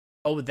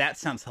 Oh, that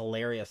sounds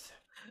hilarious.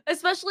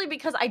 Especially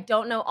because I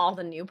don't know all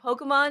the new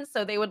Pokemon,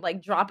 so they would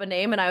like drop a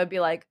name and I would be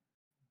like,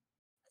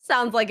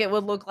 sounds like it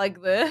would look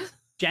like this.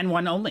 Gen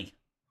 1 only.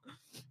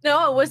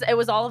 No, it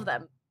was all of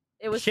them.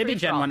 It was Should be free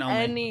Gen for all. 1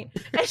 only.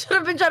 It should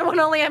have been Gen 1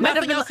 only. I might have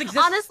Nothing been else exists.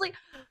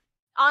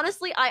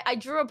 honestly, I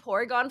drew a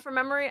Porygon from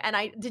memory, and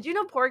did you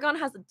know Porygon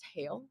has a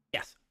tail?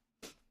 Yes.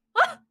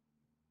 What?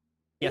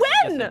 Yes,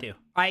 When? yes,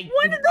 I do.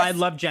 When did I this-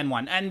 love Gen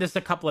 1. And there's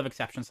a couple of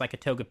exceptions, like a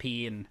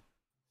Togepi and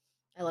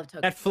I love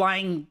Togepi. that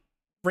flying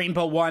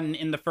Rainbow one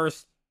in the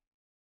first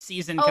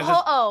season.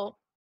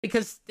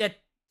 Because that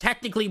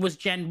technically was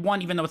Gen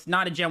 1, even though it's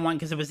not a Gen 1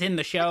 because it was in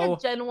the show. Like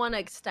a Gen 1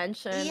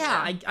 extension.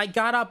 Yeah, I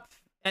got up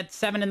at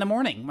 7 in the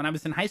morning when I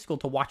was in high school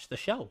to watch the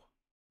show,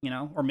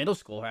 or middle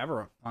school,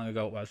 however long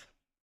ago it was.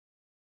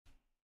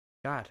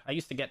 God, I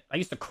used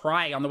to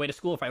cry on the way to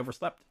school if I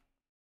overslept.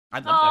 I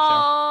love that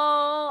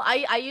Oh,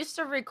 I used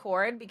to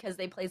record because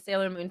they played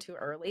Sailor Moon too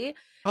early.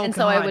 show. And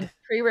so I would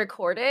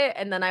pre-record it,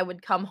 and then I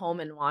would come home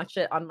and watch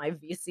it on my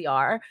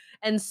VCR.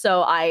 And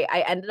so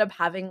I ended up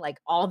having like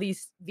all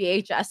these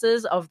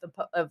VHSs of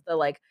the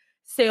like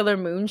Sailor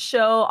Moon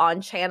show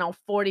on channel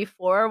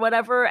 44 or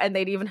whatever, and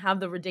they'd even have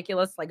the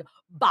ridiculous like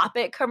Bop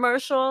It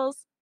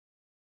commercials.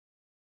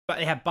 But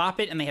they had Bop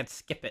It and they had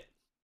Skip It.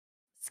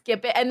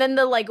 Skip It, and then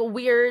the like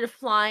weird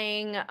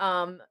flying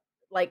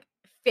like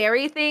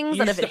fairy things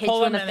You that if used it to hit pull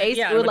you in them the and face,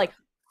 yeah, it it would would- like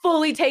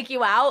fully take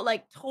you out.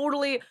 Like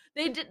totally,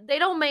 they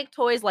don't make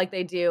toys like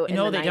they do in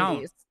No, the they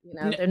don't. 90s. You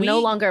know, they're We- no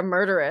longer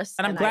murderous.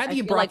 And I'm glad that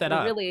you feel brought like that we're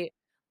up. Really,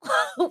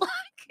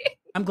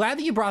 I'm glad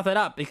that you brought that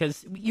up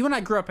because you and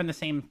I grew up in the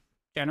same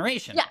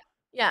generation. Yeah.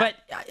 yeah. But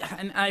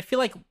and I feel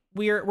like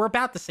we're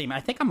about the same. I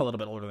think I'm a little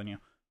bit older than you,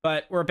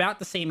 but we're about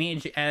the same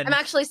age. And I'm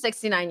actually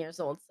 69 years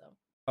old,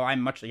 so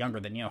I'm much younger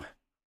than you.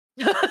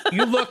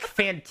 You look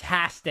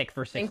fantastic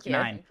for thank you.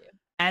 69. Thank you.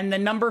 And the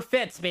number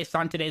fits based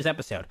on today's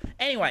episode.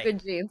 Anyway,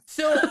 Good genes.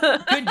 so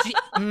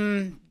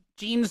good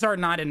genes are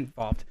not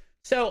involved.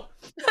 So,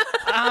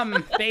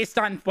 based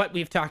on what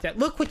we've talked about,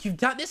 look what you've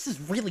done. This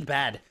is really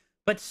bad,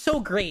 but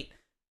so great.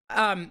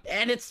 And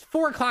it's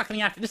 4:00 in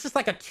the afternoon. This is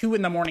like a 2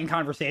 a.m.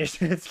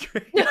 conversation. It's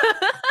great. This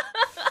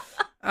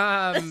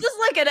is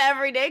like an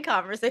everyday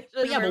conversation.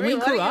 But yeah, for but me. we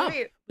What do grew you up.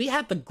 mean? We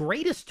had the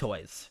greatest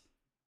toys.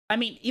 I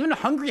mean, even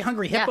Hungry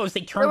Yeah. Hippos,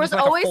 they turned There was into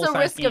like always a full-size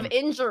risk of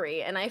game.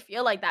 injury, and I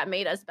feel like that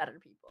made us better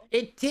people.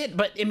 It did,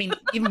 but I mean,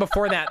 even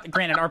before that,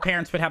 granted, our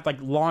parents would have like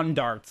lawn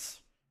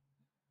darts,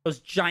 those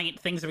giant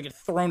things that would get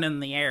thrown in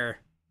the air.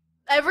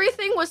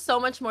 Everything was so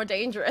much more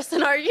dangerous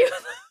in our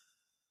youth.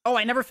 Oh,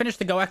 I never finished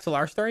the Go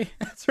XLR story.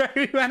 That's right,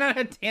 we went on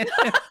a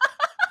tangent.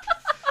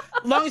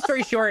 Long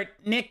story short,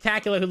 Nick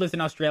Tacula, who lives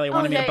in Australia,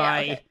 wanted me to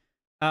buy,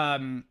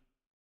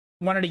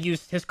 wanted to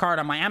use his card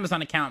on my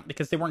Amazon account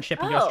because they weren't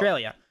shipping to Oh.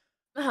 Australia.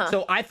 Uh-huh.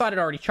 So I thought it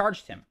already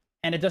charged him,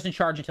 and it doesn't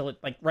charge until it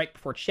like right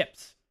before it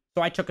ships.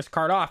 So I took his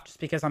card off just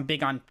because I'm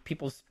big on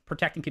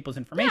protecting people's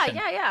information.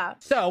 Yeah.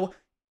 So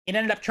it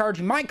ended up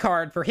charging my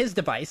card for his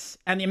device,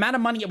 and the amount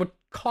of money it would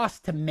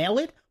cost to mail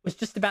it was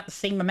just about the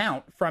same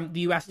amount from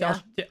the U.S. Yeah.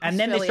 And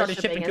then they Australia started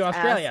shipping shipping to his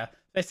Australia.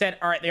 So I said,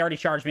 all right, they already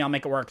charged me. I'll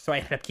make it work. So I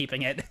ended up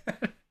keeping it.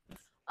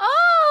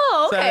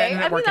 Oh, So it okay. ended up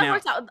I mean, working that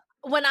worked out.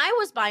 When I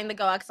was buying the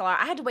Go XLR,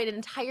 I had to wait an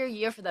entire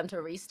year for them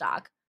to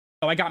restock.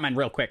 Oh, I got mine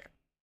real quick.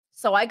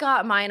 So I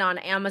got mine on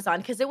Amazon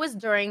because it was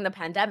during the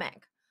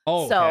pandemic.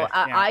 Oh, So okay.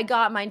 Yeah. I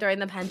got mine during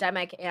the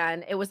pandemic,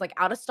 and it was like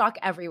out of stock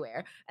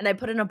everywhere. And I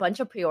put in a bunch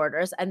of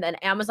pre-orders, and then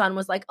Amazon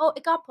was like, "Oh,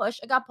 it got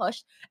pushed.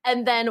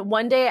 And then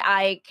one day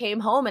I came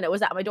home and it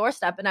was at my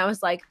doorstep, and I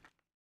was like,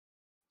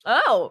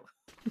 "Oh,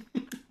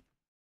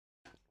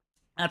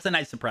 That's a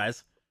nice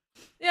surprise.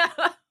 yeah."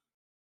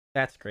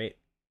 That's great.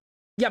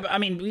 Yeah, but I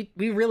mean,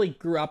 we really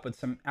grew up with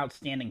some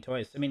outstanding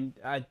toys. I mean,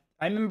 I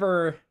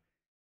remember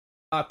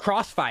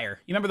Crossfire.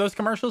 You remember those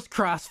commercials?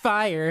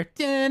 Crossfire.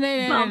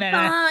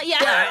 Da-na-na-na-na.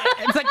 Yeah,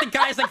 it's like the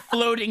guy's like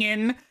floating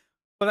in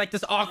with like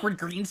this awkward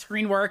green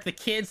screen work. The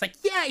kid's like,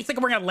 yeah, he's like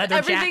wearing a leather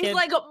Everything's jacket.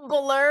 like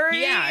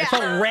blurry. Yeah, it's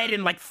all red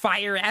and like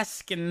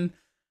fire-esque and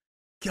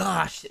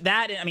gosh,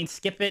 I mean,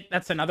 Skip It,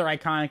 that's another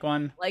iconic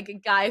one.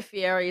 like Guy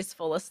Fieri's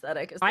full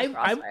aesthetic is the I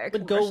Crossfire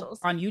would go commercials.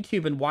 on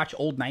YouTube and watch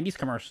old 90s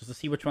commercials to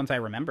see which ones I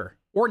remember.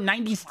 Or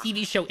 90s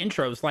TV show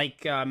intros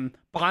like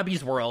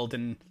Bobby's World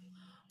and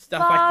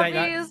stuff like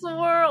that. Bobby's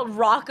World,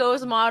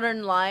 Rocco's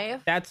Modern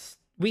Life.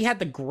 We had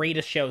the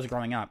greatest shows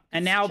growing up.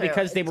 And It's now true,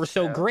 because they it's were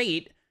so true.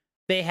 great,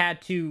 they had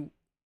to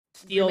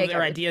steal Remake their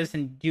everything. ideas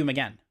and do them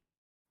again.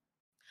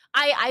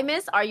 I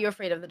miss Are You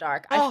Afraid of the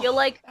Dark? I Oh, feel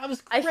like that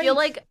was I great. feel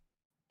like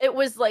it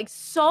was like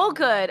so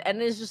good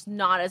and it's just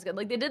not as good.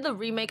 Like they did the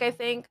remake, I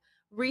think,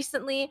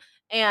 recently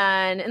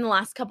and in the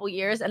last couple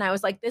years, and I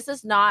was like, this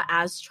is not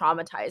as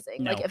traumatizing.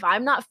 No. Like if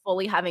I'm not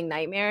fully having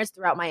nightmares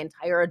throughout my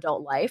entire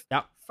adult life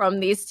Yep. from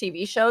these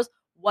TV shows,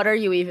 what are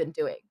you even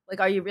doing? Like,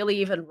 are you really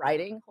even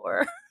writing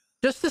horror?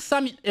 Just to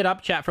sum it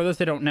up, chat, for those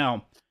that don't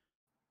know,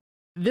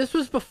 this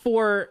was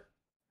before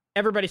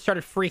everybody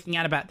started freaking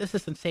out about this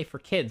isn't safe for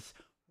kids.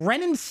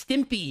 Ren and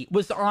Stimpy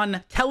was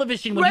on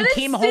television when Ren you and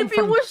came home Stimpy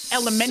from was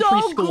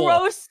elementary so school.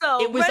 Gross,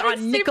 though. It was Ren on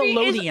and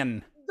Stimpy is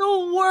Nickelodeon.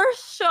 the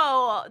worst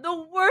show. The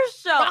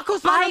worst show.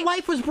 Rocko's Modern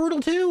Life was brutal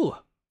too.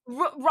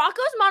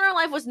 Rocko's Modern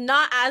Life was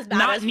not as bad.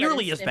 Not as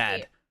nearly Ren and as Stimpy.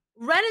 bad.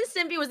 Ren and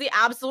Stimpy was the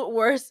absolute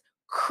worst.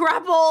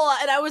 Crapple.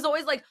 And I was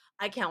always like,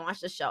 I can't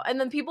watch this show. And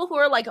then people who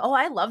are like, oh,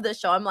 I love this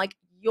show. I'm like,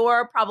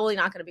 you're probably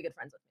not going to be good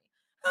friends with me.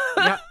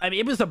 Yeah, I mean,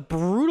 it was a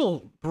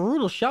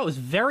brutal show. It was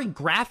very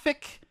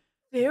graphic.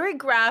 Very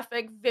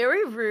graphic,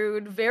 very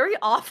rude, very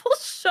awful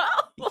show.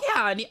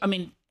 Yeah, I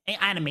mean,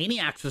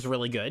 Animaniacs was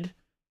really good.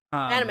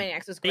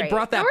 Animaniacs was great. They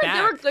brought that back.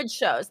 There were good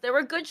shows. There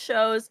were good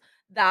shows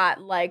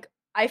that, like,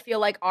 I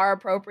feel like are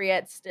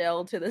appropriate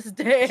still to this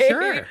day.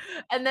 Sure.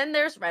 And then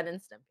there's Ren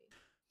and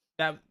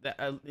Stimpy.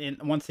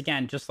 And once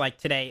again, just like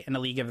today, in a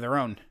league of their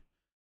own.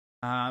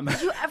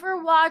 Did you ever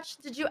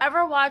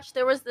watch?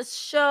 There was this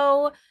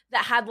show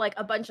that had like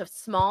a bunch of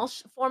small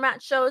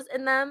format shows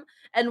in them,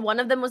 and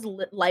one of them was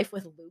Life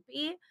with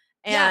Loopy.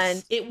 And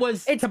yes, it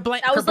was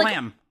Kablam.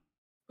 Kablam.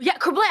 Yeah,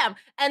 Kablam.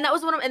 And that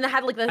was one of, and they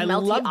had like the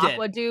melty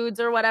aqua it.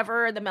 dudes or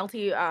whatever, the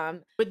melty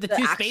with the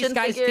two space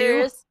guys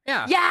figures. too.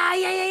 Yeah.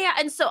 Yeah.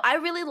 And so I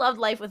really loved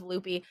Life with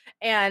Loopy,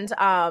 and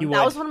that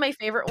was one of my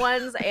favorite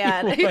ones.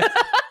 And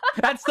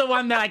that's the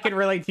one that I can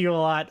relate to you a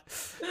lot.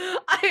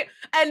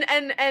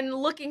 And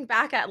looking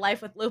back at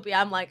Life with Loopy,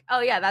 I'm like, oh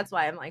yeah, that's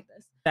why I'm like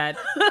this. That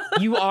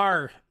you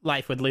are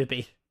Life with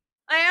Loopy.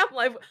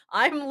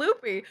 I'm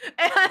Loopy.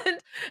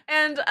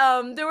 And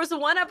there was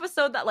one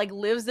episode that like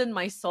lives in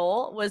my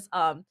soul was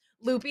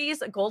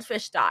Loopy's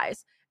goldfish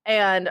dies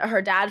and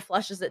her dad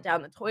flushes it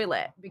down the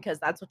toilet because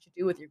that's what you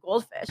do with your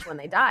goldfish when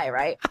they die,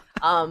 right?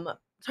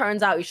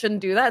 Turns out you shouldn't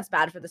do that. It's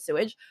bad for the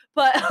sewage.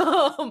 But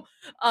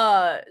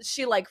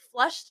she like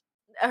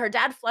her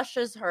dad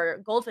flushes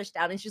her goldfish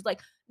down and she's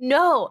like,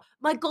 no,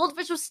 my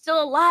goldfish was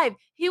still alive.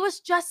 He was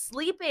just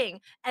sleeping.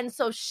 And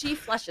so she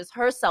flushes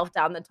herself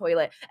down the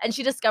toilet and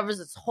she discovers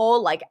this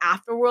whole like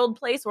afterworld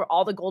place where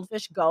all the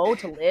goldfish go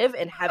to live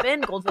in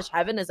heaven. Goldfish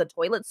heaven is a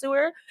toilet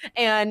sewer.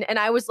 And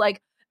I was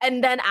like,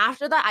 and then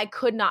after that, I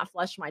could not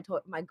flush my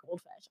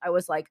goldfish. I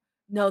was like,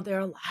 no, they're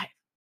alive.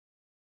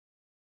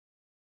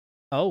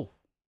 Oh.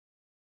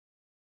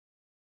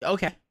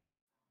 Okay.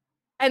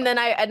 And then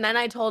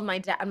I told my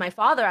dad and my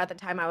father at the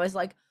time, I was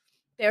like,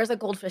 there's a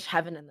goldfish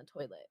heaven in the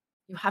toilet.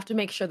 You have to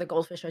make sure the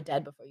goldfish are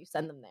dead before you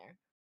send them there.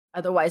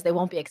 Otherwise, they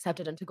won't be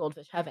accepted into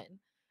goldfish heaven.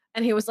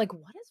 And he was like,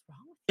 what is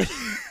wrong with you?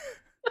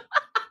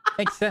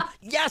 Makes sense.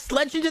 Yes,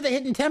 Legend of the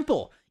Hidden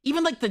Temple.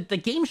 Even like the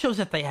game shows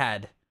that they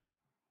had.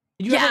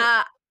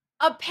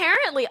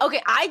 Apparently.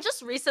 Okay, I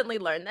just recently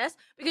learned this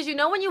because you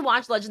know when you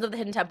watch Legends of the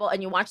Hidden Temple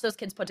and you watch those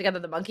kids put together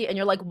the monkey and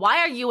you're like, why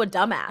are you a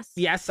dumbass?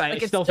 Yes, I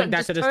still think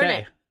that to this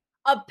day.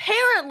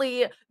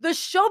 Apparently, the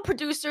show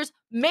producers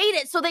made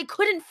it so they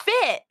couldn't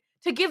fit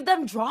to give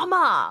them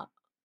drama.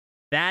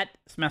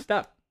 That's messed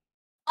up.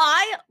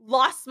 I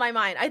lost my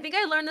mind. I think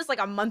I learned this like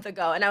a month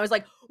ago, and I was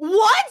like,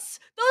 what?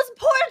 Those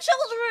poor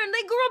children,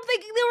 they grew up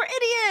thinking they were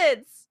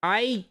idiots.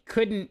 I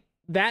couldn't...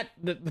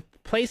 The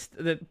place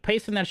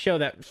in that show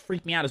that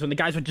freaked me out is when the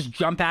guys would just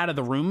jump out of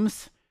the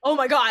rooms. Oh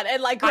my god,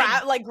 and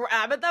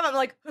grab at them. I'm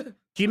like, do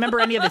you remember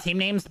any of the team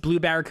names? Blue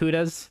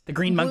Barracudas, the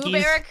Green Monkeys,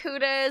 Blue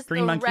Barracudas,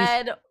 Green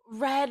Monkeys?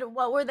 red.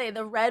 What were they?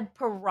 The red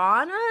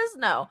piranhas?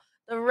 No,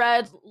 the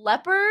red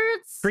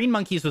leopards. Green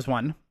Monkeys was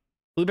one.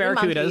 Blue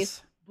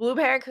Barracudas. Blue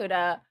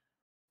Barracuda.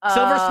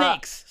 Silver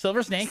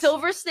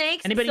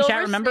Snakes. Anybody in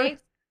chat remember?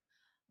 Snakes.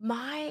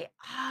 My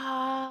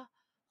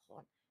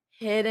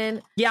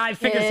hidden. Yeah, I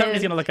figured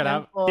somebody's gonna look it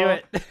up. Do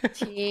it.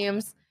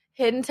 Teams.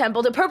 Hidden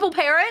Temple. The Purple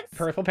Parrots.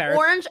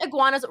 Orange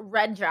Iguanas.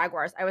 Red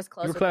Jaguars. I was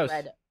close with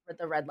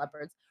the red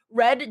leopards.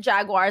 Red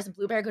Jaguars.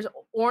 Blue Barracudas.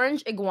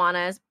 Orange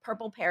Iguanas.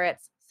 Purple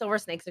Parrots. Silver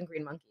Snakes and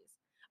Green Monkeys.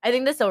 I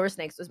think the Silver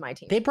Snakes was my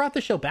team. They brought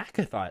the show back,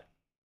 I thought.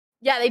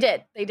 Yeah, they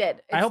did.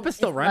 I hope it's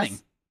still running.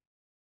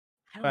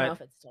 I don't know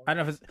if it's still running. I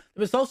don't know if it's...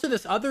 There was also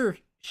this other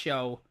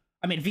show.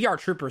 I mean, VR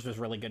Troopers was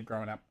really good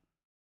growing up.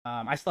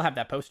 I still have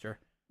that poster.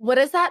 What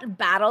is that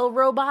Battle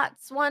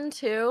Robots one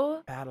too?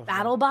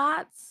 Battle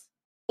Bots.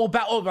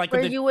 Like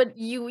where you would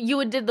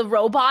did the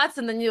robots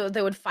and then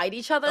they would fight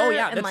each other. Oh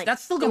yeah,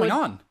 that's still going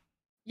on.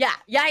 Yeah.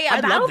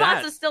 Battle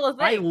Bots is still a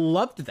thing. I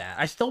loved that.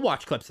 I still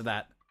watch clips of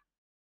that.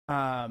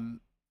 I'm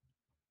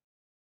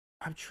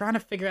trying to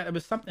figure out. It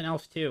was something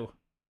else too.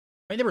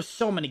 I mean, there were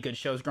so many good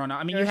shows growing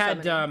up. I mean, you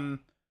had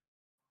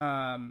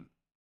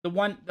the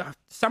one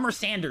Summer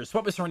Sanders.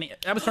 What was her name?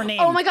 That was her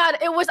name. Oh my god,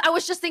 it was. I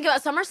was just thinking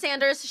about Summer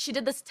Sanders. She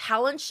did this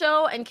talent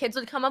show, and kids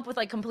would come up with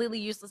like completely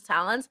useless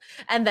talents,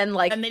 and then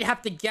like, and they'd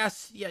have to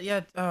guess.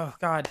 Yeah. Oh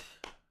god.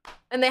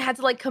 and they had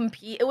to like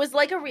compete. It was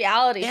like a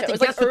reality They show. had It to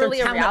was like guess what their early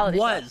a talent reality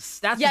show. was.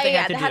 That's Yeah, what they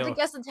yeah, had to they had do. to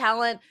guess the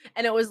talent,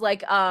 and it was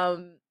like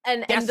and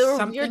Guess there were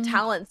something? weird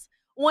talents.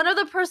 One of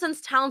the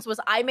person's talents was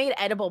I made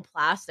edible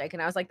plastic,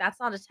 and I was like, that's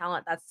not a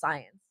talent, that's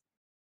science.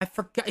 I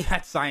forgot.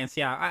 That's science.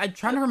 Yeah, I'm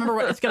trying to remember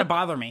what it's gonna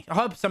bother me. I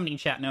hope somebody in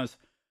chat knows.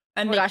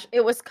 Oh And my gosh,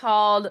 it was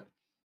called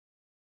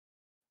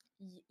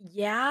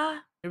yeah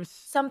it was.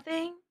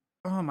 something.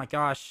 Oh my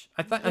gosh,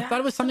 I thought Yeah,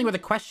 it was something with a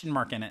question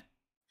mark in it.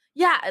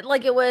 Yeah,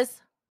 like it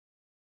was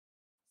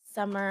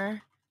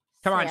Summer.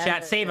 Come on,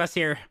 chat, save us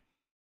here.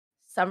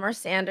 Summer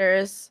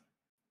Sanders.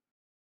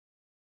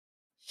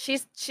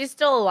 She's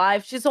still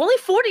alive. She's only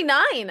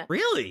 49.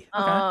 Really?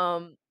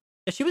 Okay.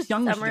 Yeah, she was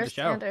young when she Summer did the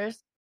show. Sanders.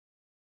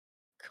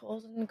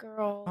 Golden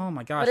Girl. Oh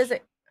my gosh. What is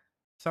it?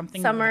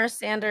 Something. Summer with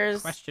Sanders.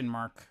 a question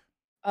mark.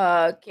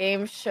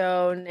 Game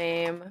show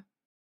name.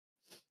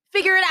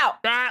 Figure It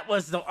Out. That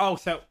was the. Oh,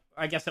 so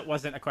I guess it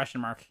wasn't a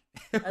question mark.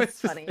 It was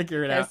That's just funny.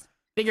 Figure it out.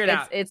 Figure it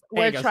out. It's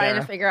There we're you go, trying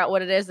Sarah. to figure out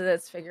what it is, and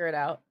it's Figure It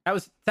Out.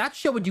 That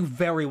show would do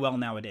very well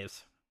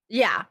nowadays.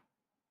 Yeah.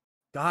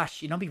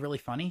 Gosh, you know, it'd be really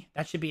funny.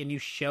 That should be a new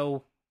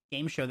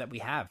game show that we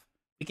have.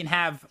 We can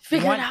have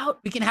Figure It Out.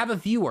 We can have a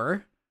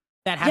viewer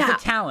that has Yeah. the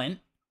talent,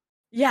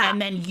 Yeah.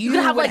 and then You you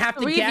can have would like have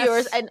to 3 guess.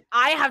 viewers, and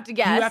I have to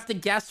guess. You have to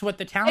guess what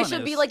the talent It is.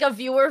 should be like a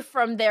viewer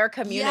from their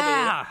community.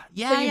 Yeah,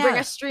 So you bring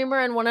a streamer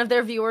and one of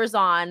their viewers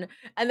on,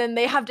 and then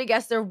they have to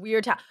guess their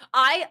weird talent.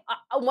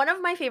 One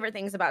of my favorite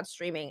things about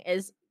streaming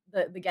is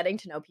the getting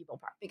to know people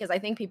part, because I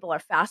think people are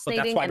But that's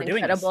fascinating why and we're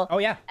doing this. incredible. Oh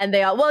yeah. And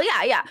they are, well,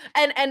 yeah.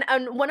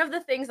 And one of the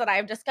things that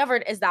I've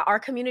discovered is that our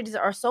communities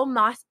are so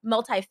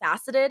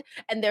multifaceted,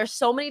 and there's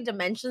so many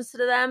dimensions to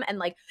them, and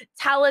like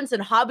talents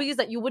and hobbies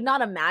that you would not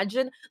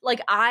imagine.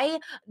 Like, I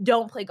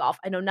don't play golf.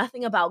 I know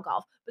nothing about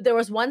golf. But there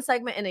was one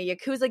segment in a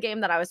Yakuza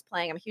game that I was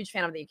playing. I'm a huge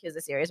fan of the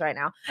Yakuza series right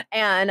now.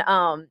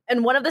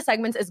 And one of the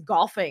segments is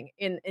golfing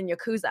in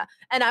Yakuza.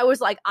 And I was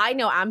like, I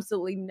know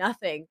absolutely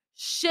nothing,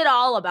 shit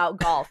all about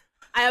golf.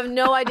 I have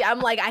no idea. I'm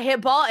like, I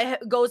hit ball,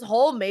 it goes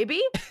hole,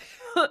 maybe.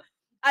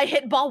 I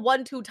hit ball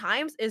 1-2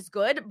 times is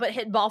good, but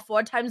hit ball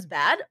 4 times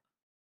bad.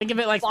 Think of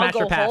it like Ball Smash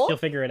or go Pass. hole? You'll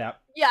figure it out.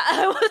 Yeah,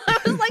 I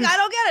was like, I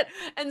don't get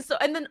it.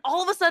 And then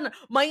all of a sudden,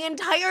 my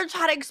entire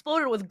chat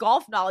exploded with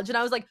golf knowledge, and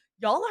I was like,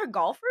 y'all are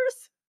golfers?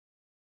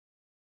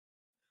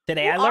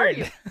 Today Who I are learned.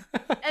 you?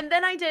 And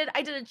then I did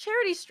a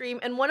charity stream,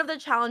 and one of the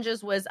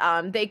challenges was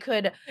they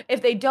could,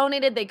 if they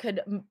donated, they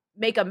could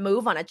make a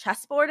move on a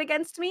chessboard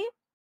against me.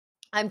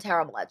 I'm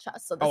terrible at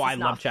chess, so this I is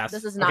love not, chess.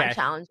 This is not Okay.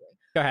 challenging.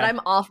 Go But ahead. I'm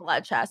awful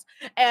at chess.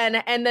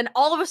 And then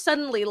all of a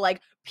sudden,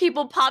 like,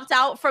 people popped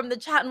out from the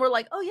chat and were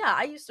like, "Oh yeah,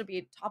 I used to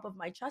be top of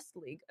my chess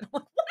league." And I'm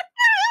like, "What?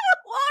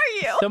 Who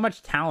are you?" So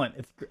much talent.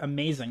 It's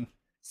amazing.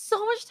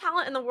 So much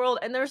talent in the world,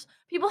 and there's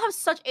people have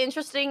such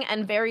interesting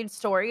and varied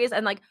stories,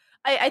 and like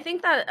I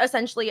think that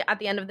essentially at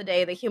the end of the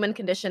day, the human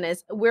condition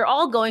is we're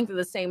all going through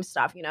the same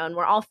stuff, you know, and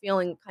we're all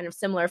feeling kind of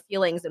similar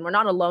feelings, and we're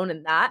not alone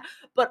in that.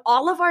 But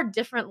all of our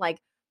different like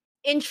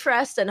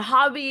interests and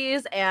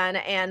hobbies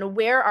and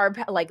where our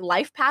like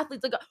life path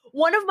leads. Like,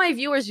 one of my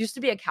viewers used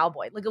to be a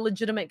cowboy, like a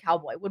legitimate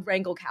cowboy, would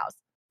wrangle cows.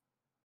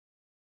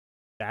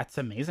 That's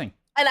amazing.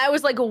 And I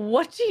was like,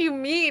 what do you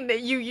mean that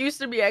you used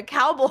to be a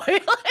cowboy?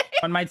 Like,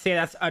 One might say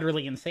that's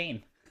utterly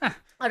insane.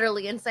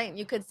 utterly insane.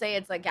 You could say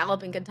it's like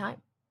galloping good time.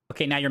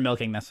 Okay, now you're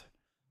milking this.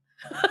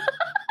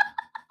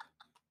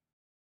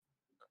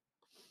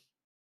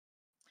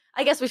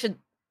 I guess we should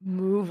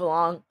move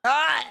along.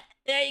 Ah,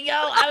 there you go.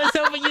 I was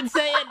hoping you'd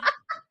say it.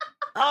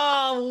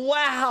 Oh,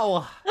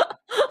 wow.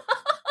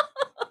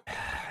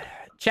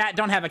 Chat,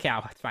 don't have a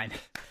cow. It's fine.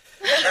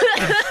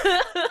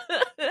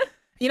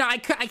 You know, I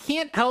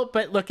can't help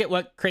but look at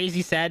what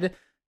Crazy said.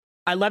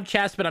 I love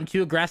chess, but I'm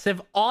too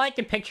aggressive. All I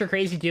can picture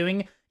Crazy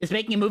doing is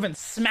making a move and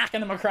smacking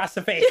them across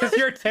the face. It's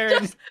your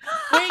turn.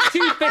 Way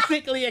too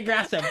physically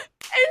aggressive.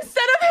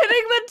 Instead of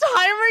hitting the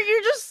timer,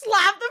 you just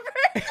slap the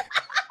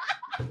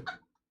person.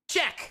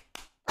 Check.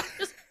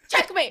 Just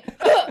checkmate.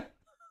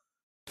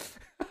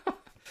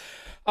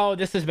 Oh,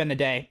 this has been the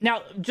day.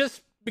 Now,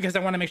 just because I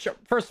want to make sure,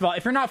 first of all,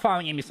 if you're not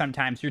following Amy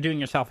sometimes, you're doing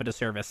yourself a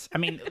disservice. I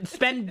mean,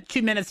 spend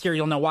 2 minutes here,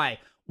 you'll know why.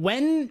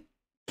 When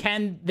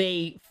can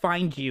they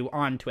find you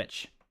on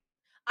Twitch?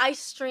 I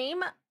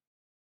stream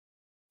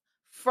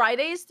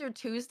Fridays through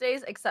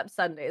Tuesdays, except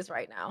Sundays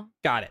right now.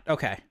 Got it.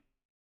 Okay.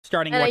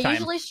 Starting And what I time?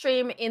 usually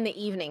stream in the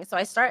evening. So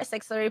I start at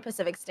 6:30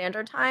 Pacific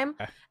Standard Time,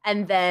 Okay.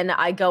 and then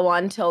I go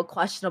on till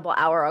questionable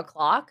hour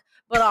o'clock.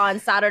 But on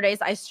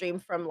Saturdays, I stream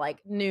from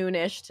like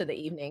noonish to the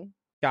evening.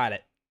 Got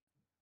it.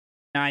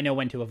 Now I know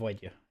when to avoid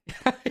you.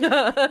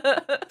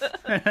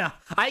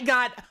 I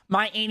got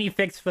my Amy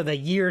fix for the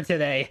year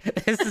today.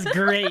 This is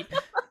great.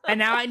 And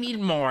now I need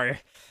more.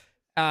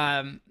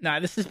 No,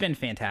 this has been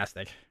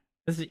fantastic.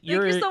 Thank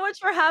you so much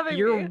for having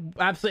You're me.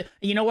 absolutely.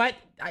 You know what?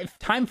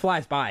 Time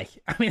flies by.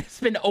 I mean, it's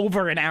been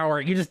over an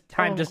hour.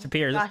 Time Oh,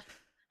 disappears. gosh.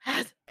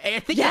 I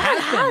think Yeah,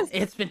 it has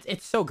it been.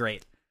 It's so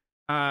great.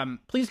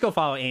 Please go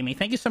follow Amy.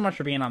 Thank you so much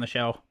for being on the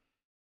show.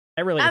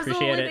 I really appreciate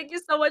Absolutely. it. Thank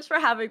you so much for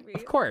having me.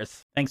 Of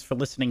course. Thanks for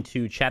listening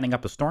to Chatting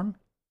Up a Storm.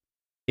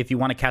 If you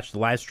want to catch the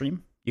live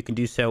stream, you can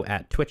do so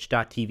at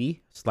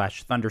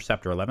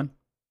twitch.tv/Thunderceptor11.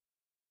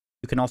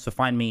 You can also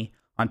find me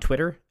on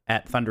Twitter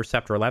at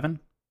Thunderceptor11.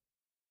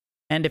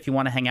 And if you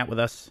want to hang out with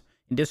us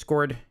in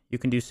Discord, you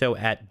can do so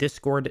at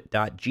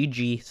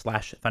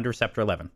discord.gg/Thunderceptor11.